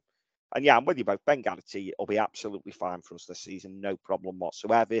end of them. And yeah, I'm with you both. Ben Garrett will be absolutely fine for us this season, no problem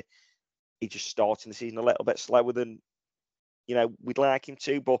whatsoever. He just starting the season a little bit slower than we'd like him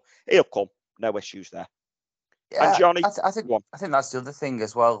to, but he'll come. No issues there. Yeah, and Johnny, I think that's the other thing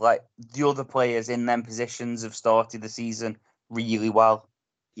as well. Like the other players in them positions have started the season really well.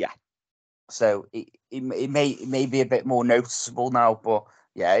 Yeah. So it may be a bit more noticeable now, but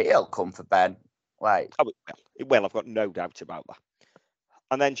yeah, it'll come for Ben. Like it will. I've got no doubt about that.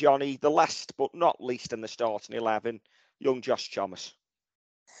 And then Johnny, the last but not least in the starting 11, young Josh Thomas.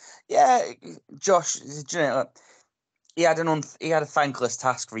 Yeah, Josh, he had a thankless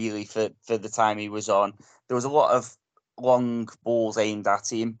task really for the time he was on. There was a lot of long balls aimed at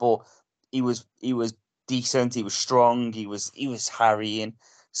him, but he was decent. He was strong. He was harrying.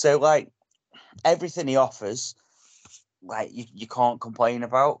 So like everything he offers, like you can't complain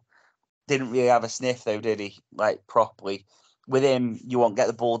about. Didn't really have a sniff though, did he? Like properly. With him, you won't get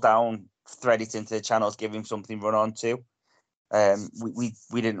the ball down, thread it into the channels, give him something to run onto.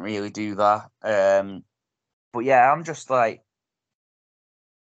 We didn't really do that. But yeah, I'm just like,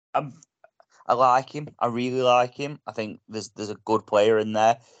 I like him. I really like him. I think there's a good player in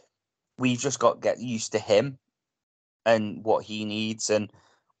there. We've just got to get used to him and what he needs, and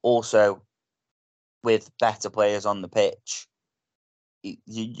also with better players on the pitch,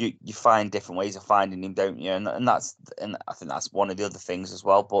 you find different ways of finding him, don't you? And I think that's one of the other things as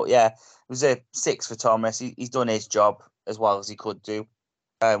well. But yeah, it was a 6 for Thomas. He's done his job as well as he could do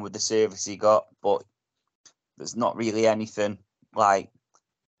with the service he got, but there's not really anything like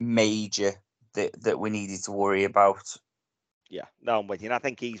major that we needed to worry about. Yeah, no, I'm with you. And I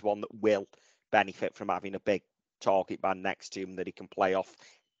think he's one that will benefit from having a big target man next to him that he can play off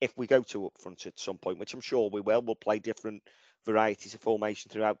if we go to up front at some point, which I'm sure we will. We'll play different varieties of formation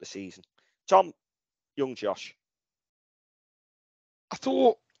throughout the season. Tom, young Josh. I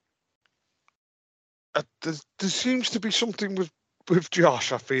thought there seems to be something with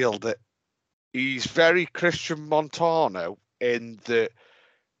Josh. I feel that he's very Christian Montano in the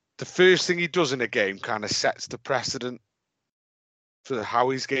first thing he does in a game kind of sets the precedent for how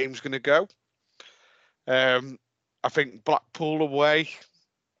his game's going to go. I think Blackpool away,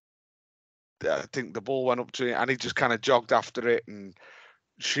 I think the ball went up to him and he just kind of jogged after it and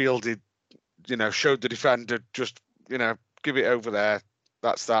shielded, showed the defender just, give it over there.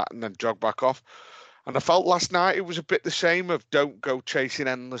 That's that. And then jog back off. And I felt last night it was a bit the same of don't go chasing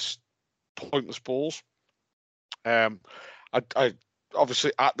endless pointless balls. I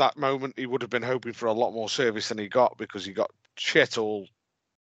obviously at that moment he would have been hoping for a lot more service than he got because he got shit all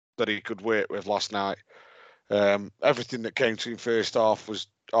that he could work with last night. Everything that came to him first half was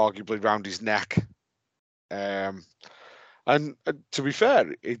arguably round his neck. And to be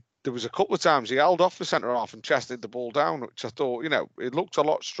fair, there was a couple of times he held off the centre half and chested the ball down, which I thought, it looked a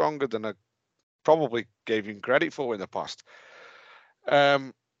lot stronger than I probably gave him credit for in the past.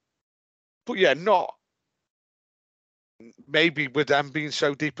 But yeah, not maybe with them being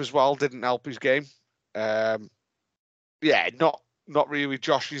so deep as well didn't help his game. Yeah, not really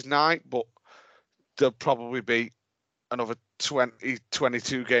Josh's night, but there'll probably be another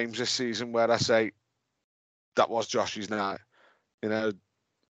 22 games this season where I say that was Josh's night.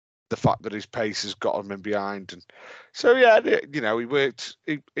 The fact that his pace has got him in behind, and so yeah, he worked.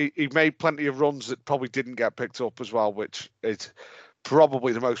 He made plenty of runs that probably didn't get picked up as well, which is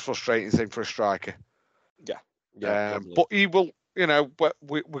probably the most frustrating thing for a striker. Yeah. But he will. We're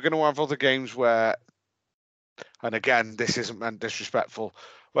going to have other games where, and again, this isn't meant disrespectful,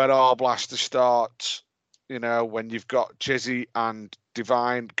 where our blaster starts. When you've got Chizzy and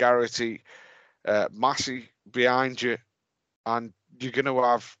Divine, Garrity, Massey behind you, and you're going to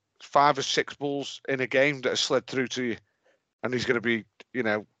have 5 or 6 balls in a game that have slid through to you, and he's going to be,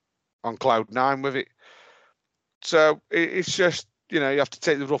 on cloud 9 with it. So it's just, you have to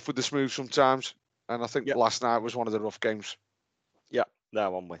take the rough with the smooth sometimes. And I think last night was one of the rough games. Yeah,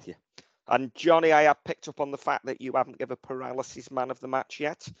 no, I'm with you. And Johnny, I have picked up on the fact that you haven't given Paralysis man of the match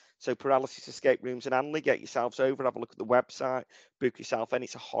yet. So Paralysis Escape Rooms in Anley, get yourselves over, have a look at the website, book yourself in.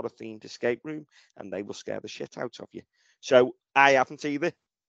 It's a horror-themed escape room, and they will scare the shit out of you. So I haven't either,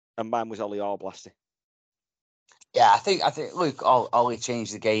 and mine was Ollie Arblaster. Yeah, I think look, Ollie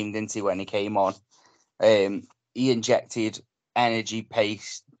changed the game, didn't he, when he came on? He injected energy,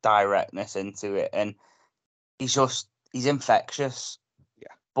 pace, directness into it, and he's infectious.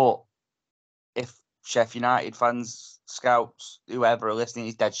 Yeah. But if Sheffield United fans, scouts, whoever are listening,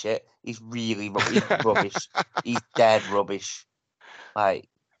 he's dead shit. He's really rubbish. He's dead rubbish. Like,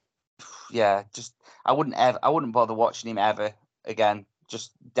 yeah, just I wouldn't bother watching him ever again.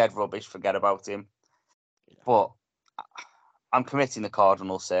 Just dead rubbish. Forget about him. But I'm committing the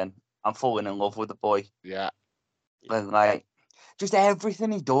cardinal sin. I'm falling in love with the boy. Yeah. And like, just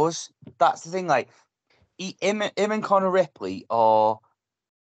everything he does. That's the thing. Like, him and Connor Ripley are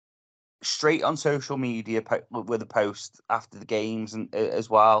straight on social media with a post after the games and as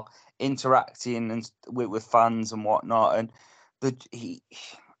well, interacting and with fans and whatnot. And he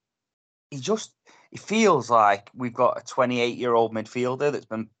feels like we've got a 28-year-old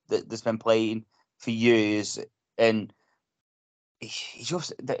midfielder that's been playing for years, and he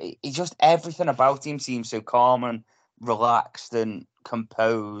just everything about him seems so calm and relaxed and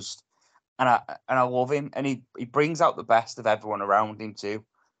composed, and I love him, and he brings out the best of everyone around him too.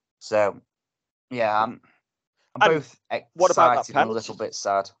 So yeah, I'm both what about that excited and a little penalty? bit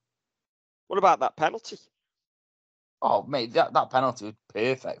sad. What about that penalty? Oh mate, that penalty was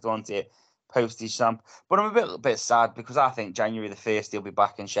perfect, wasn't it? Postage stamp. But I'm a bit sad because I think January the 1st he'll be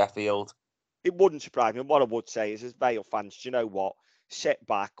back in Sheffield. It wouldn't surprise me. What I would say is, as Vale fans, do you know what? Sit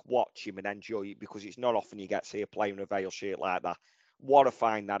back, watch him, and enjoy it, because it's not often you get to see a player in a Vale shirt like that. What a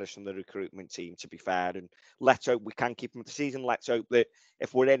find that is from the recruitment team, to be fair. And let's hope we can keep him for the season. Let's hope that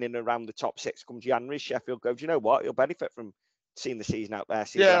if we're in and around the top 6 come January, Sheffield goes, you know what? He'll benefit from seeing the season out there.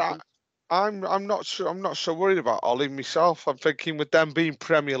 Yeah, I'm not so worried about Ollie myself. I'm thinking with them being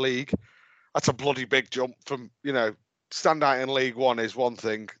Premier League, that's a bloody big jump from, stand out in League One is one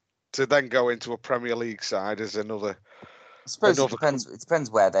thing, to then go into a Premier League side is another. I suppose it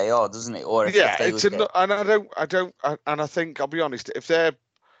depends where they are, doesn't it? Or if they it's and I think I'll be honest, if they're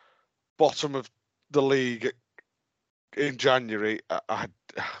bottom of the league in January, I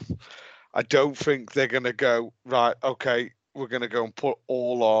don't think they're going to go, right, okay, we're going to go and put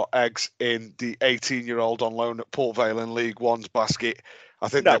all our eggs in the 18-year-old on loan at Port Vale in League One's basket. I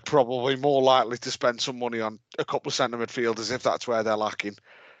think they're probably more likely to spend some money on a couple of centre midfielders if that's where they're lacking.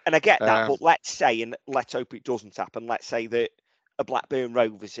 And I get that, but let's say, and let's hope it doesn't happen, let's say that a Blackburn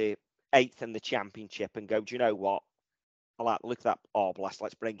Rovers are 8th in the Championship and go, do you know what? I like the look of that Blast.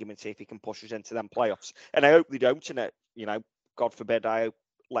 Let's bring him and see if he can push us into them playoffs. And I hope they don't. And God forbid,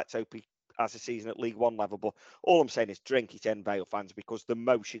 let's hope he has a season at League One level. But all I'm saying is drink it in, Vale fans, because the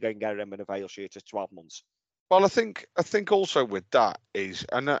most you're going to get him in a Vale shirt is 12 months. Well, I think also with that is,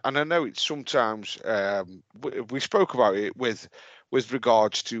 and I know it's sometimes we spoke about it with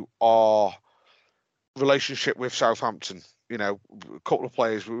regards to our relationship with Southampton. A couple of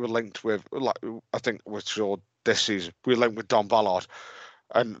players we were linked with, like I think we saw this season, we were linked with Don Ballard,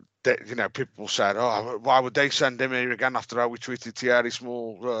 and people said, "Oh, why would they send him here again after how we treated Thierry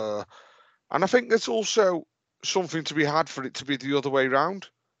Small?" And I think there's also something to be had for it to be the other way round.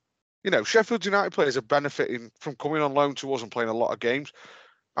 Sheffield United players are benefiting from coming on loan to us and playing a lot of games.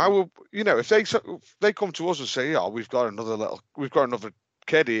 I will, if they come to us and say, "Oh, we've got another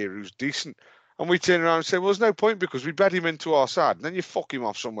kid here who's decent," and we turn around and say, "Well, there's no point because we bet him into our side," and then you fuck him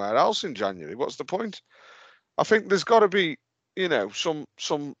off somewhere else in January. What's the point? I think there's got to be,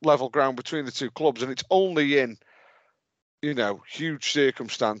 some level ground between the two clubs, and it's only in, huge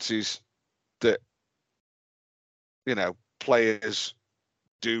circumstances that, players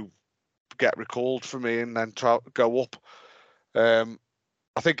do get recalled for me and then go up.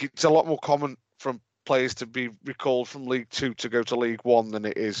 I think it's a lot more common from players to be recalled from League Two to go to League One than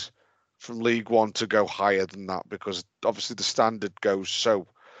it is from League One to go higher than that, because obviously the standard goes so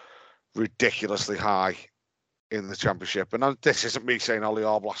ridiculously high in the Championship. And this isn't me saying Ollie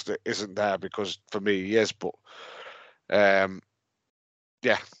Arblaster isn't there, because for me he is, but that's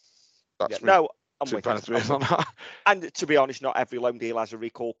me. No, I'm with you. On that. And to be honest, not every loan deal has a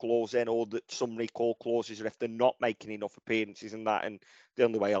recall clause in, or that some recall clauses are if they're not making enough appearances and that. And the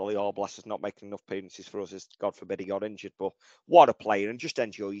only way Ollie Arblaster's not making enough appearances for us is, God forbid, he got injured. But what a player, and just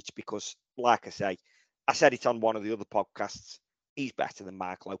enjoy it, because, like I say, I said it on one of the other podcasts, he's better than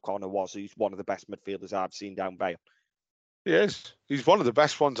Michael O'Connor was, who's one of the best midfielders I've seen down Vale. He is. He's one of the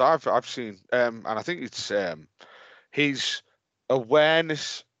best ones I've seen, and I think it's his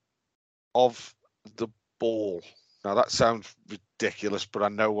awareness of the ball. Now that sounds ridiculous, but I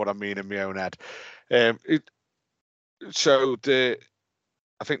know what I mean in my own head. I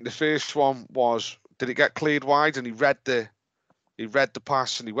think the first one was, did it get cleared wide, and he read the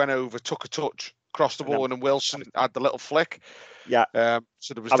pass and he went over, took a touch, crossed the ball, and then Wilson had the little flick. Yeah.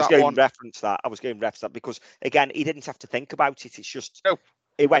 So there was I was that going one. I was going to reference that because, again, he didn't have to think about it. It's just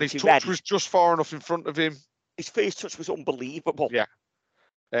it went. And his touch was just far enough in front of him. His first touch was unbelievable. Yeah.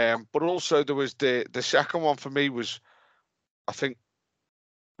 But also there was the second one for me was, I think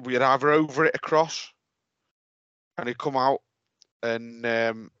we had either over it across, and he come out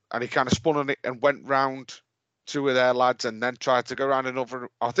and he kind of spun on it and went round two of their lads and then tried to go around another.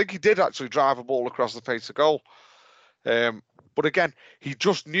 I think he did actually drive a ball across the face of goal. But again, he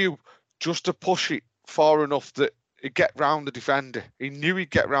just knew just to push it far enough that he'd get round the defender. He knew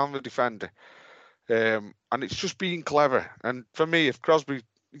he'd get round the defender. And it's just being clever. And for me, if Crosby,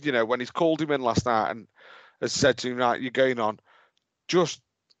 when he's called him in last night and has said to him, right, you're going on, just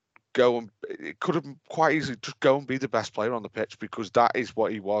go and it could have quite easily just go and be the best player on the pitch, because that is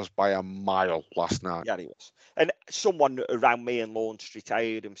what he was by a mile last night. Yeah, he was. And someone around me in Lawn Street,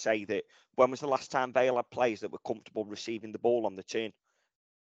 I heard him say that when was the last time Vale had players that were comfortable receiving the ball on the turn?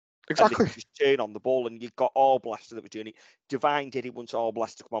 Exactly. And just turn on the ball, and you've got Arblaster that was doing it. Divine did it once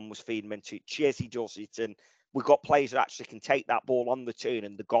Arblaster come on, was feeding him into it. Chizzy does it, and we've got players that actually can take that ball on the turn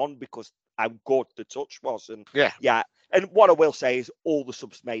and they're gone because how good the touch was. And yeah. And what I will say is all the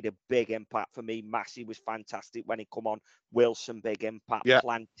subs made a big impact for me. Massey was fantastic when he come on. Wilson, big impact. Yeah.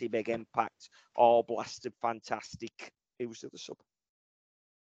 Planty, big impact. Arblaster, fantastic. Who was the other sub?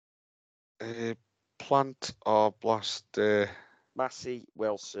 Plant, Arblaster. Massey,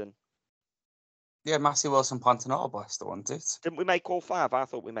 Wilson. Yeah, Massey, Wilson, Plant and Arblaster, wasn't it? Didn't we make all five? I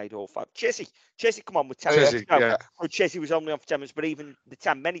thought we made all five. Chizzy, come on with 10 Chizzy, minutes. No, yeah. oh, Chizzy was only on for 10 minutes, but even the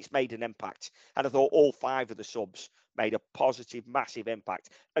 10 minutes made an impact. And I thought all five of the subs made a positive, massive impact.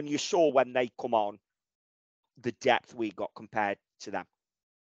 And you saw when they come on, the depth we got compared to them.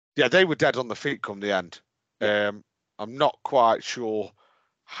 Yeah, they were dead on the feet come the end. Yeah. I'm not quite sure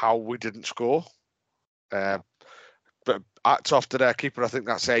how we didn't score. But hats off to their keeper. I think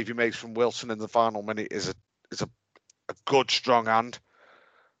that save he makes from Wilson in the final minute is a good, strong hand.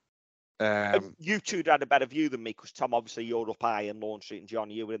 You two had a better view than me because Tom, obviously, you're up high in Lawn Street and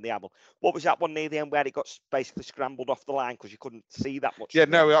Johnny, you were in the Amble. What was that one near the end where it got basically scrambled off the line because you couldn't see that much? Yeah,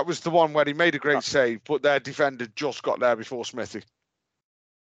 no, that was the one where he made a great save, but their defender just got there before Smithy.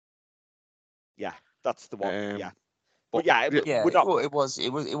 Yeah, that's the one. Yeah. But it was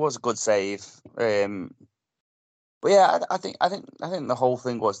a good save. But yeah, I think the whole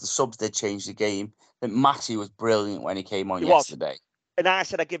thing was the subs did change the game. I think Massey was brilliant when he came on yesterday. And I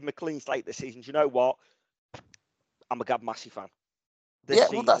said I'd give him a clean slate this season. Do you know what? I'm a Gab Massey fan.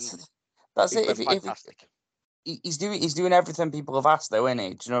 That's it. Fantastic. He's doing everything people have asked, though, isn't he?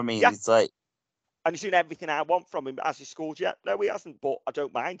 Do you know what I mean? Yeah. It's like, and he's doing everything I want from him. Has he scored yet? No, he hasn't. But I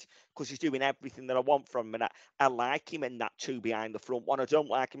don't mind because he's doing everything that I want from him. And I like him in that two behind the front one. I don't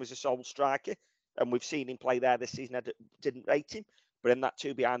like him as a sole striker. And we've seen him play there this season. I didn't rate him. But in that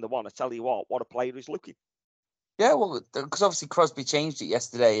two behind the one, I tell you what a player he's looking. Yeah, well, because obviously Crosby changed it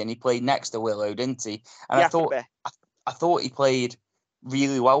yesterday and he played next to Willow, didn't he? And yeah, I thought he played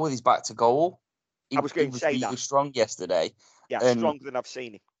really well with his back to goal. He was really strong yesterday. Yeah, stronger than I've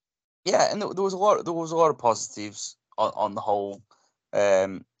seen him. Yeah, and there was a lot of positives on the whole.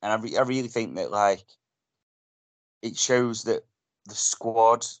 And I really think that, like, it shows that the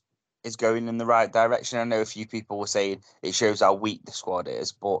squad is going in the right direction. I know a few people were saying it shows how weak the squad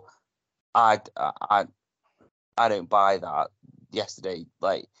is, but I don't buy that yesterday.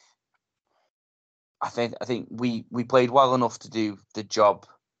 Like, I think we played well enough to do the job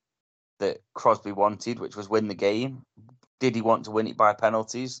that Crosby wanted, which was win the game. Did he want to win it by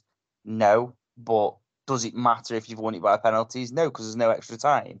penalties? No. But does it matter if you've won it by penalties? No, because there's no extra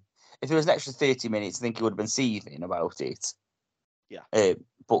time. If there was an extra 30 minutes, I think he would have been seething about it. Yeah.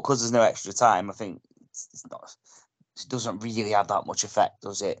 But because there's no extra time, I think it doesn't really have that much effect,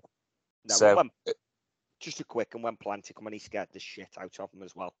 does it? No, so, just a quick, and when Planty come on, he scared the shit out of him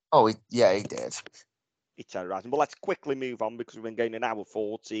as well. Oh, he did. He terrorised him. But let's quickly move on because we've been going an hour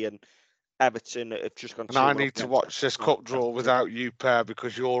 40 and Everton have just gone. And I need to watch this cup draw without you, Per,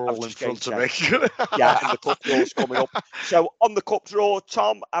 because you're all in front of me. Yeah, and the cup draw's coming up. So on the cup draw,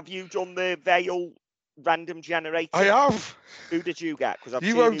 Tom, have you done the Vale random generator? I have. Who did you get? Because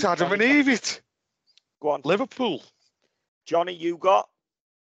you won't Adam and Eve it. Go on. Liverpool. Johnny, you got?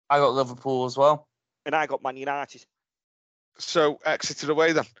 I got Liverpool as well. And I got Man United. So Exeter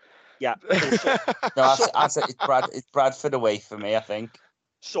away then. Yeah. No, I said it's Bradford away for me, I think.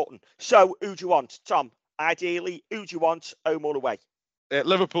 Sutton. So who do you want, Tom? Ideally, who do you want, home or away?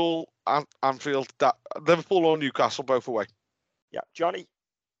 Liverpool and Anfield. Liverpool or Newcastle, both away. Yeah, Johnny.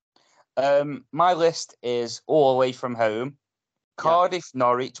 My list is all away from home: Cardiff,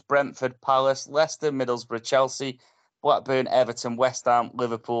 Norwich, Brentford, Palace, Leicester, Middlesbrough, Chelsea, Blackburn, Everton, West Ham,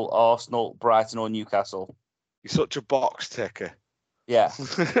 Liverpool, Arsenal, Brighton, or Newcastle. You're such a box ticker. Yeah.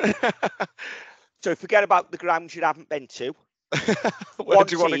 So forget about the grounds you haven't been to. Where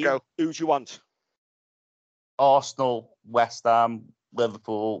do you want to go? Who do you want? Arsenal, West Ham,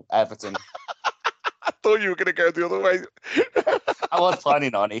 Liverpool, Everton. thought you were going to go the other way. I was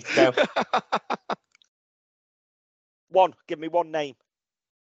planning on it. So One. Give me one name.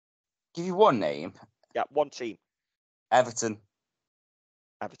 give you one name. Yeah, one team. Everton.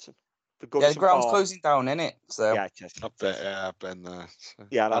 Everton. For Yeah, Goodison the ground's Park. closing down, innit? So Yeah, it is. I've been there. So.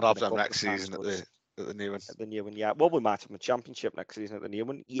 Yeah, and I'd I've have been a them couple next of times season at once. the new one. At the new one, yeah. Well, we might have a championship next season at the new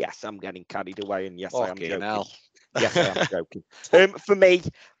one. Yes, I'm getting carried away, and yes, I am Fucking joking. hell. Yes, I am joking. For me,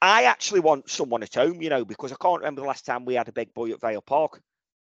 I actually want someone at home, because I can't remember the last time we had a big boy at Vale Park.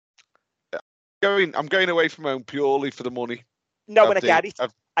 I'm going away from home purely for the money. No, and I get it.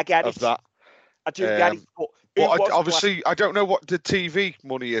 I get Of it. that. I do get it. But obviously, I don't know what the TV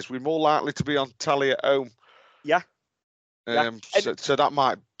money is. We're more likely to be on telly at home. Yeah. Yeah. So that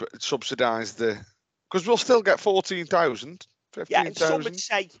might subsidise because we'll still get 14,000, 15,000. Yeah, and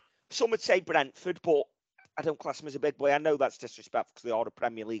some would say Brentford, but I don't class them as a big boy. I know that's disrespectful because they are a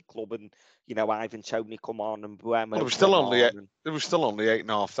Premier League club, and Ivan Toney come on and Buemo. Well, there was still only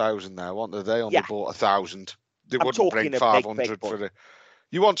 8,500 there, weren't there? They only bought 1,000. They wouldn't bring 500 for the.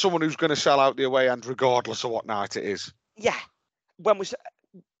 You want someone who's going to sell out the away end regardless of what night it is. Yeah. When was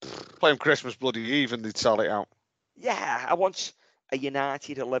playing Christmas bloody Eve and they'd sell it out. Yeah, I want a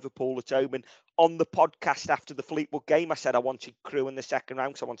United, a Liverpool at home. And on the podcast after the Fleetwood game, I said I wanted Crewe in the second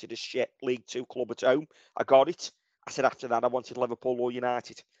round because I wanted a shit League Two club at home. I got it. I said after that I wanted Liverpool or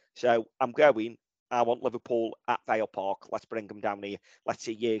United. So I'm going. I want Liverpool at Vale Park. Let's bring them down here. Let's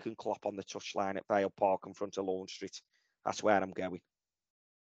see Jurgen Klopp on the touchline at Vale Park in front of Lawn Street. That's where I'm going.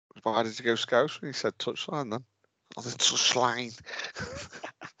 Why did you go Scouse when you said touchline then? Oh, the touchline.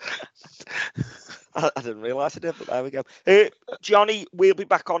 I didn't realise I did, but there we go. Johnny, we'll be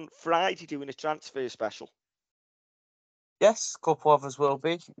back on Friday doing a transfer special. Yes, a couple of us will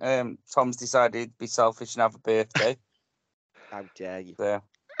be. Tom's decided to be selfish and have a birthday. How dare you? So.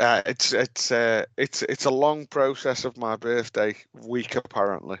 It's a long process of my birthday week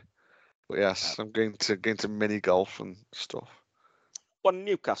apparently, but yes, I'm going to mini golf and stuff. What, in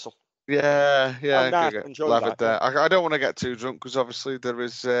Newcastle? Yeah. Oh, nice. Enjoy that. There. Yeah. I don't want to get too drunk because obviously there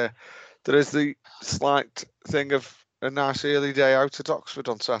is the slight thing of a nice early day out at Oxford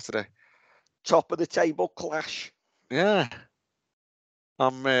on Saturday. Top of the table clash. Yeah.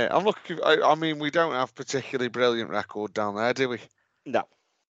 I'm looking. I mean, we don't have particularly brilliant record down there, do we? No.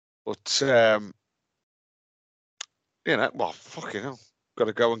 But well, fucking hell, got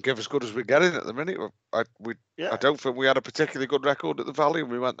to go and give as good as we're getting at the minute. I don't think we had a particularly good record at the Valley,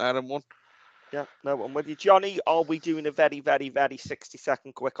 and we went there and won. Yeah, no, I'm with you, Johnny. Are we doing a very, very, very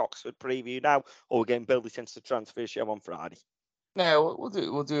 60-second quick Oxford preview now, or we're going to build it into the transfer show on Friday? No,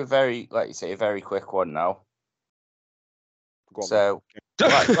 we'll do a very, like you say, a very quick one now. Go on, so,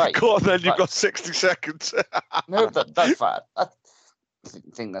 right. Go on then. You've got 60 seconds. No, that's fine. I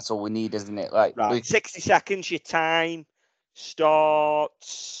think that's all we need, isn't it? Like, right. 60 seconds. Your time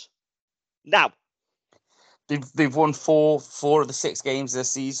starts now. They've won four of the 6 games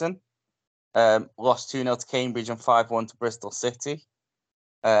this season. Lost 2-0 to Cambridge and 5-1 to Bristol City.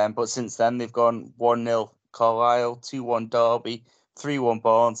 But since then, they've gone 1-0 Carlisle, 2-1 Derby, 3-1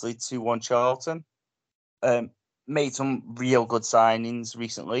 Barnsley, 2-1 Charlton. Made some real good signings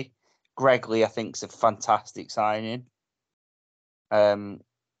recently. Gregley, I think, is a fantastic signing. Cameron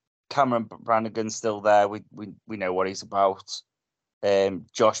Brannigan's still there. We know what he's about.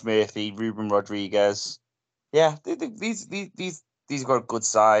 Josh Murphy, Ruben Rodriguez. Yeah, these got a good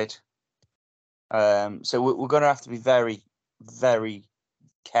side. So we're going to have to be very, very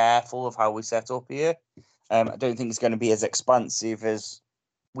careful of how we set up here. I don't think it's going to be as expansive as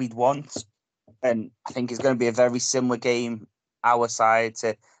we'd want. And I think it's going to be a very similar game, our side,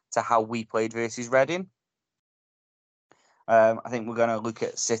 to how we played versus Reading. I think we're going to look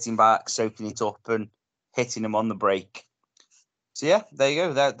at sitting back, soaking it up, and hitting them on the break. So, yeah, there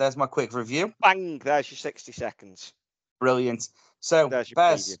you go. There's my quick review. Bang, there's your 60 seconds. Brilliant. So, there's your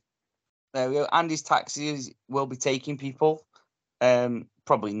Bez, there we go. Andy's taxis will be taking people.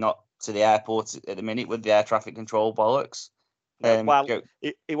 Probably not to the airport at the minute with the air traffic control bollocks.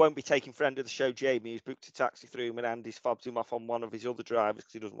 He won't be taking friend of the show, Jamie. He's booked a taxi through him, and Andy's fobbed him off on one of his other drivers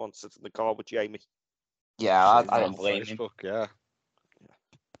because he doesn't want to sit in the car with Jamie. Yeah, I don't blame him. Yeah.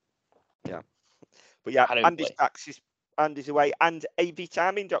 But yeah, Andy's away. And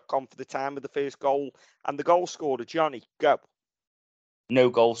avtiming.com for the time of the first goal and the goal scorer. Johnny, go. No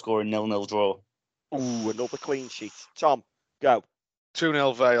goal scorer, 0-0 draw. Ooh, another clean sheet. Tom, go.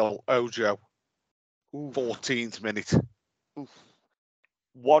 2-0 Vale, Ojo. 14th minute.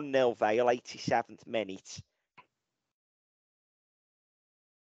 1-0 Vale, 87th minute.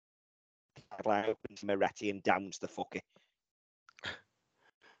 Opens Moretti and downs the fucker.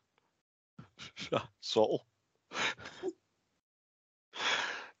 Subtle.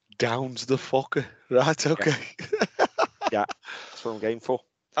 Downs the fucker. Right, okay. Yeah, that's what I'm going for.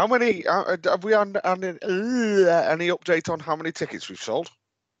 How many, have we had any update on how many tickets we've sold?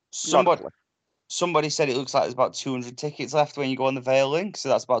 Somebody said it looks like there's about 200 tickets left when you go on the Vale link, so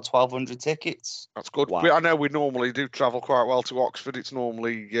that's about 1,200 tickets. That's good. Wow. I know we normally do travel quite well to Oxford. It's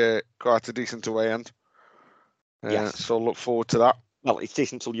normally quite a decent away end. Yes. So look forward to that. Well, it's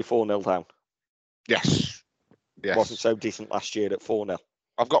decent until you're 4-0 down. Yes. It wasn't so decent last year at 4-0.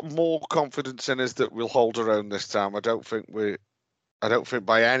 I've got more confidence in us that we'll hold our own this time. I don't think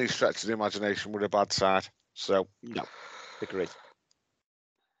by any stretch of the imagination we're a bad side. So no, agreed.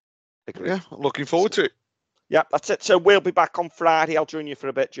 Yeah, looking forward to it. Yeah, that's it. So we'll be back on Friday. I'll join you for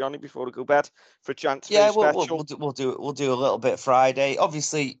a bit, Johnny, before we go to bed for a chance. Yeah, we'll do a little bit Friday.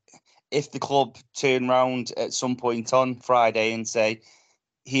 Obviously, if the club turn round at some point on Friday and say,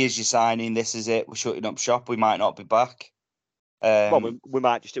 "Here's your signing. This is it. We're shutting up shop," we might not be back. Well, we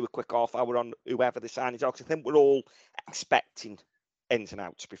might just do a quick half hour on whoever the signings are, because I think we're all expecting ins and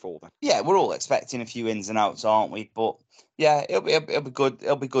outs before then. Yeah, we're all expecting a few ins and outs, aren't we? But yeah, it'll be good.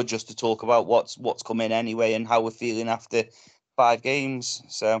 It'll be good just to talk about what's coming anyway and how we're feeling after 5 games.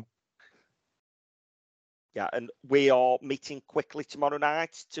 So yeah, and we are meeting quickly tomorrow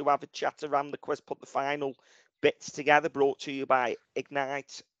night to have a chat around the quiz, put the final bits together. Brought to you by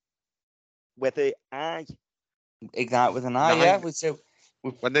Ignite with an I. Ignite with an I. Yeah.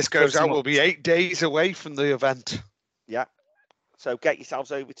 When this goes out, we'll be 8 days away from the event. Yeah. So get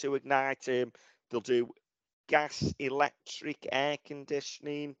yourselves over to Ignite. They'll do gas, electric, air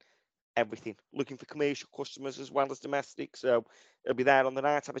conditioning, everything. Looking for commercial customers as well as domestic. So it'll be there on the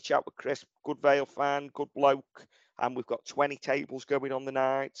night. Have a chat with Chris. Good Vale fan, good bloke. And we've got 20 tables going on the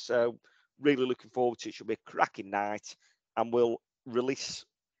night. So really looking forward to it. It should be a cracking night. And we'll release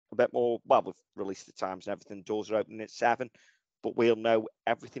a bit more. Well, we've released the times and everything. Doors are opening at 7. But we'll know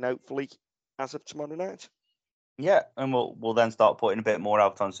everything, hopefully, as of tomorrow night. Yeah, and we'll then start putting a bit more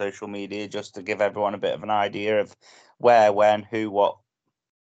out on social media just to give everyone a bit of an idea of where, when, who, what.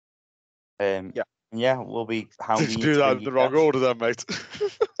 Yeah, we'll be hounding you. Did you do that in the wrong order then, mate?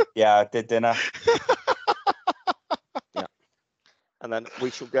 Yeah, I did, didn't I? Yeah. And then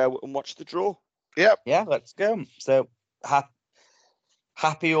we shall go and watch the draw. Yep. Yeah, let's go. So,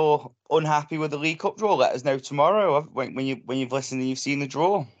 happy or unhappy with the League Cup draw, let us know tomorrow when you've listened and you've seen the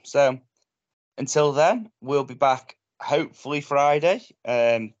draw. So, until then, we'll be back hopefully Friday,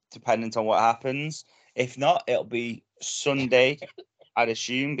 depending on what happens. If not, it'll be Sunday, I'd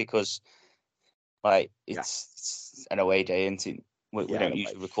assume, because it's an away day, isn't it? We don't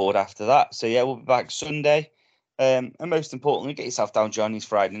usually record after that. So yeah, we'll be back Sunday. And most importantly, get yourself down Johnny's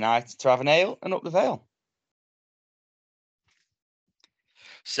Friday night to have an ale and up the Vale.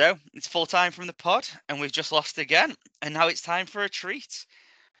 So it's full time from the pod, and we've just lost again. And now it's time for a treat.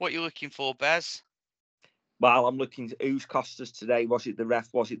 What are you looking for, Bez? Well, I'm looking at who's cost us today. Was it the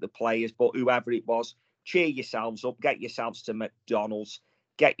ref? Was it the players? But whoever it was, cheer yourselves up. Get yourselves to McDonald's.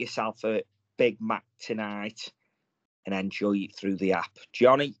 Get yourself a Big Mac tonight and enjoy it through the app.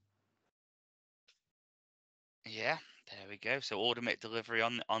 Johnny? Yeah, there we go. So order McDelivery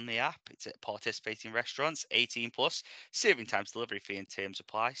on the app. It's at participating restaurants, 18 plus. Serving times, delivery fee and terms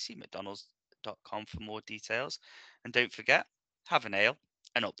apply. See mcdonalds.com for more details. And don't forget, have an ale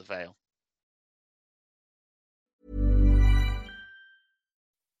and up the Vale.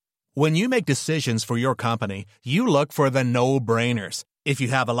 When you make decisions for your company, you look for the no-brainers. If you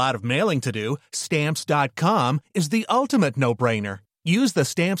have a lot of mailing to do, Stamps.com is the ultimate no-brainer. Use the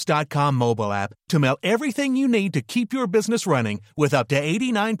Stamps.com mobile app to mail everything you need to keep your business running with up to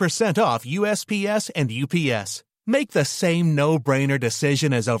 89% off USPS and UPS. Make the same no-brainer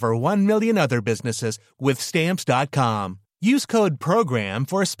decision as over 1 million other businesses with Stamps.com. Use code PROGRAM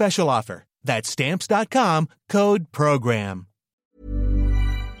for a special offer. That's Stamps.com, code PROGRAM.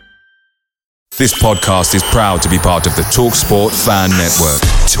 This podcast is proud to be part of the TalkSport Fan Network.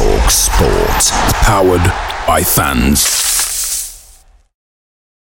 TalkSport. Powered by fans.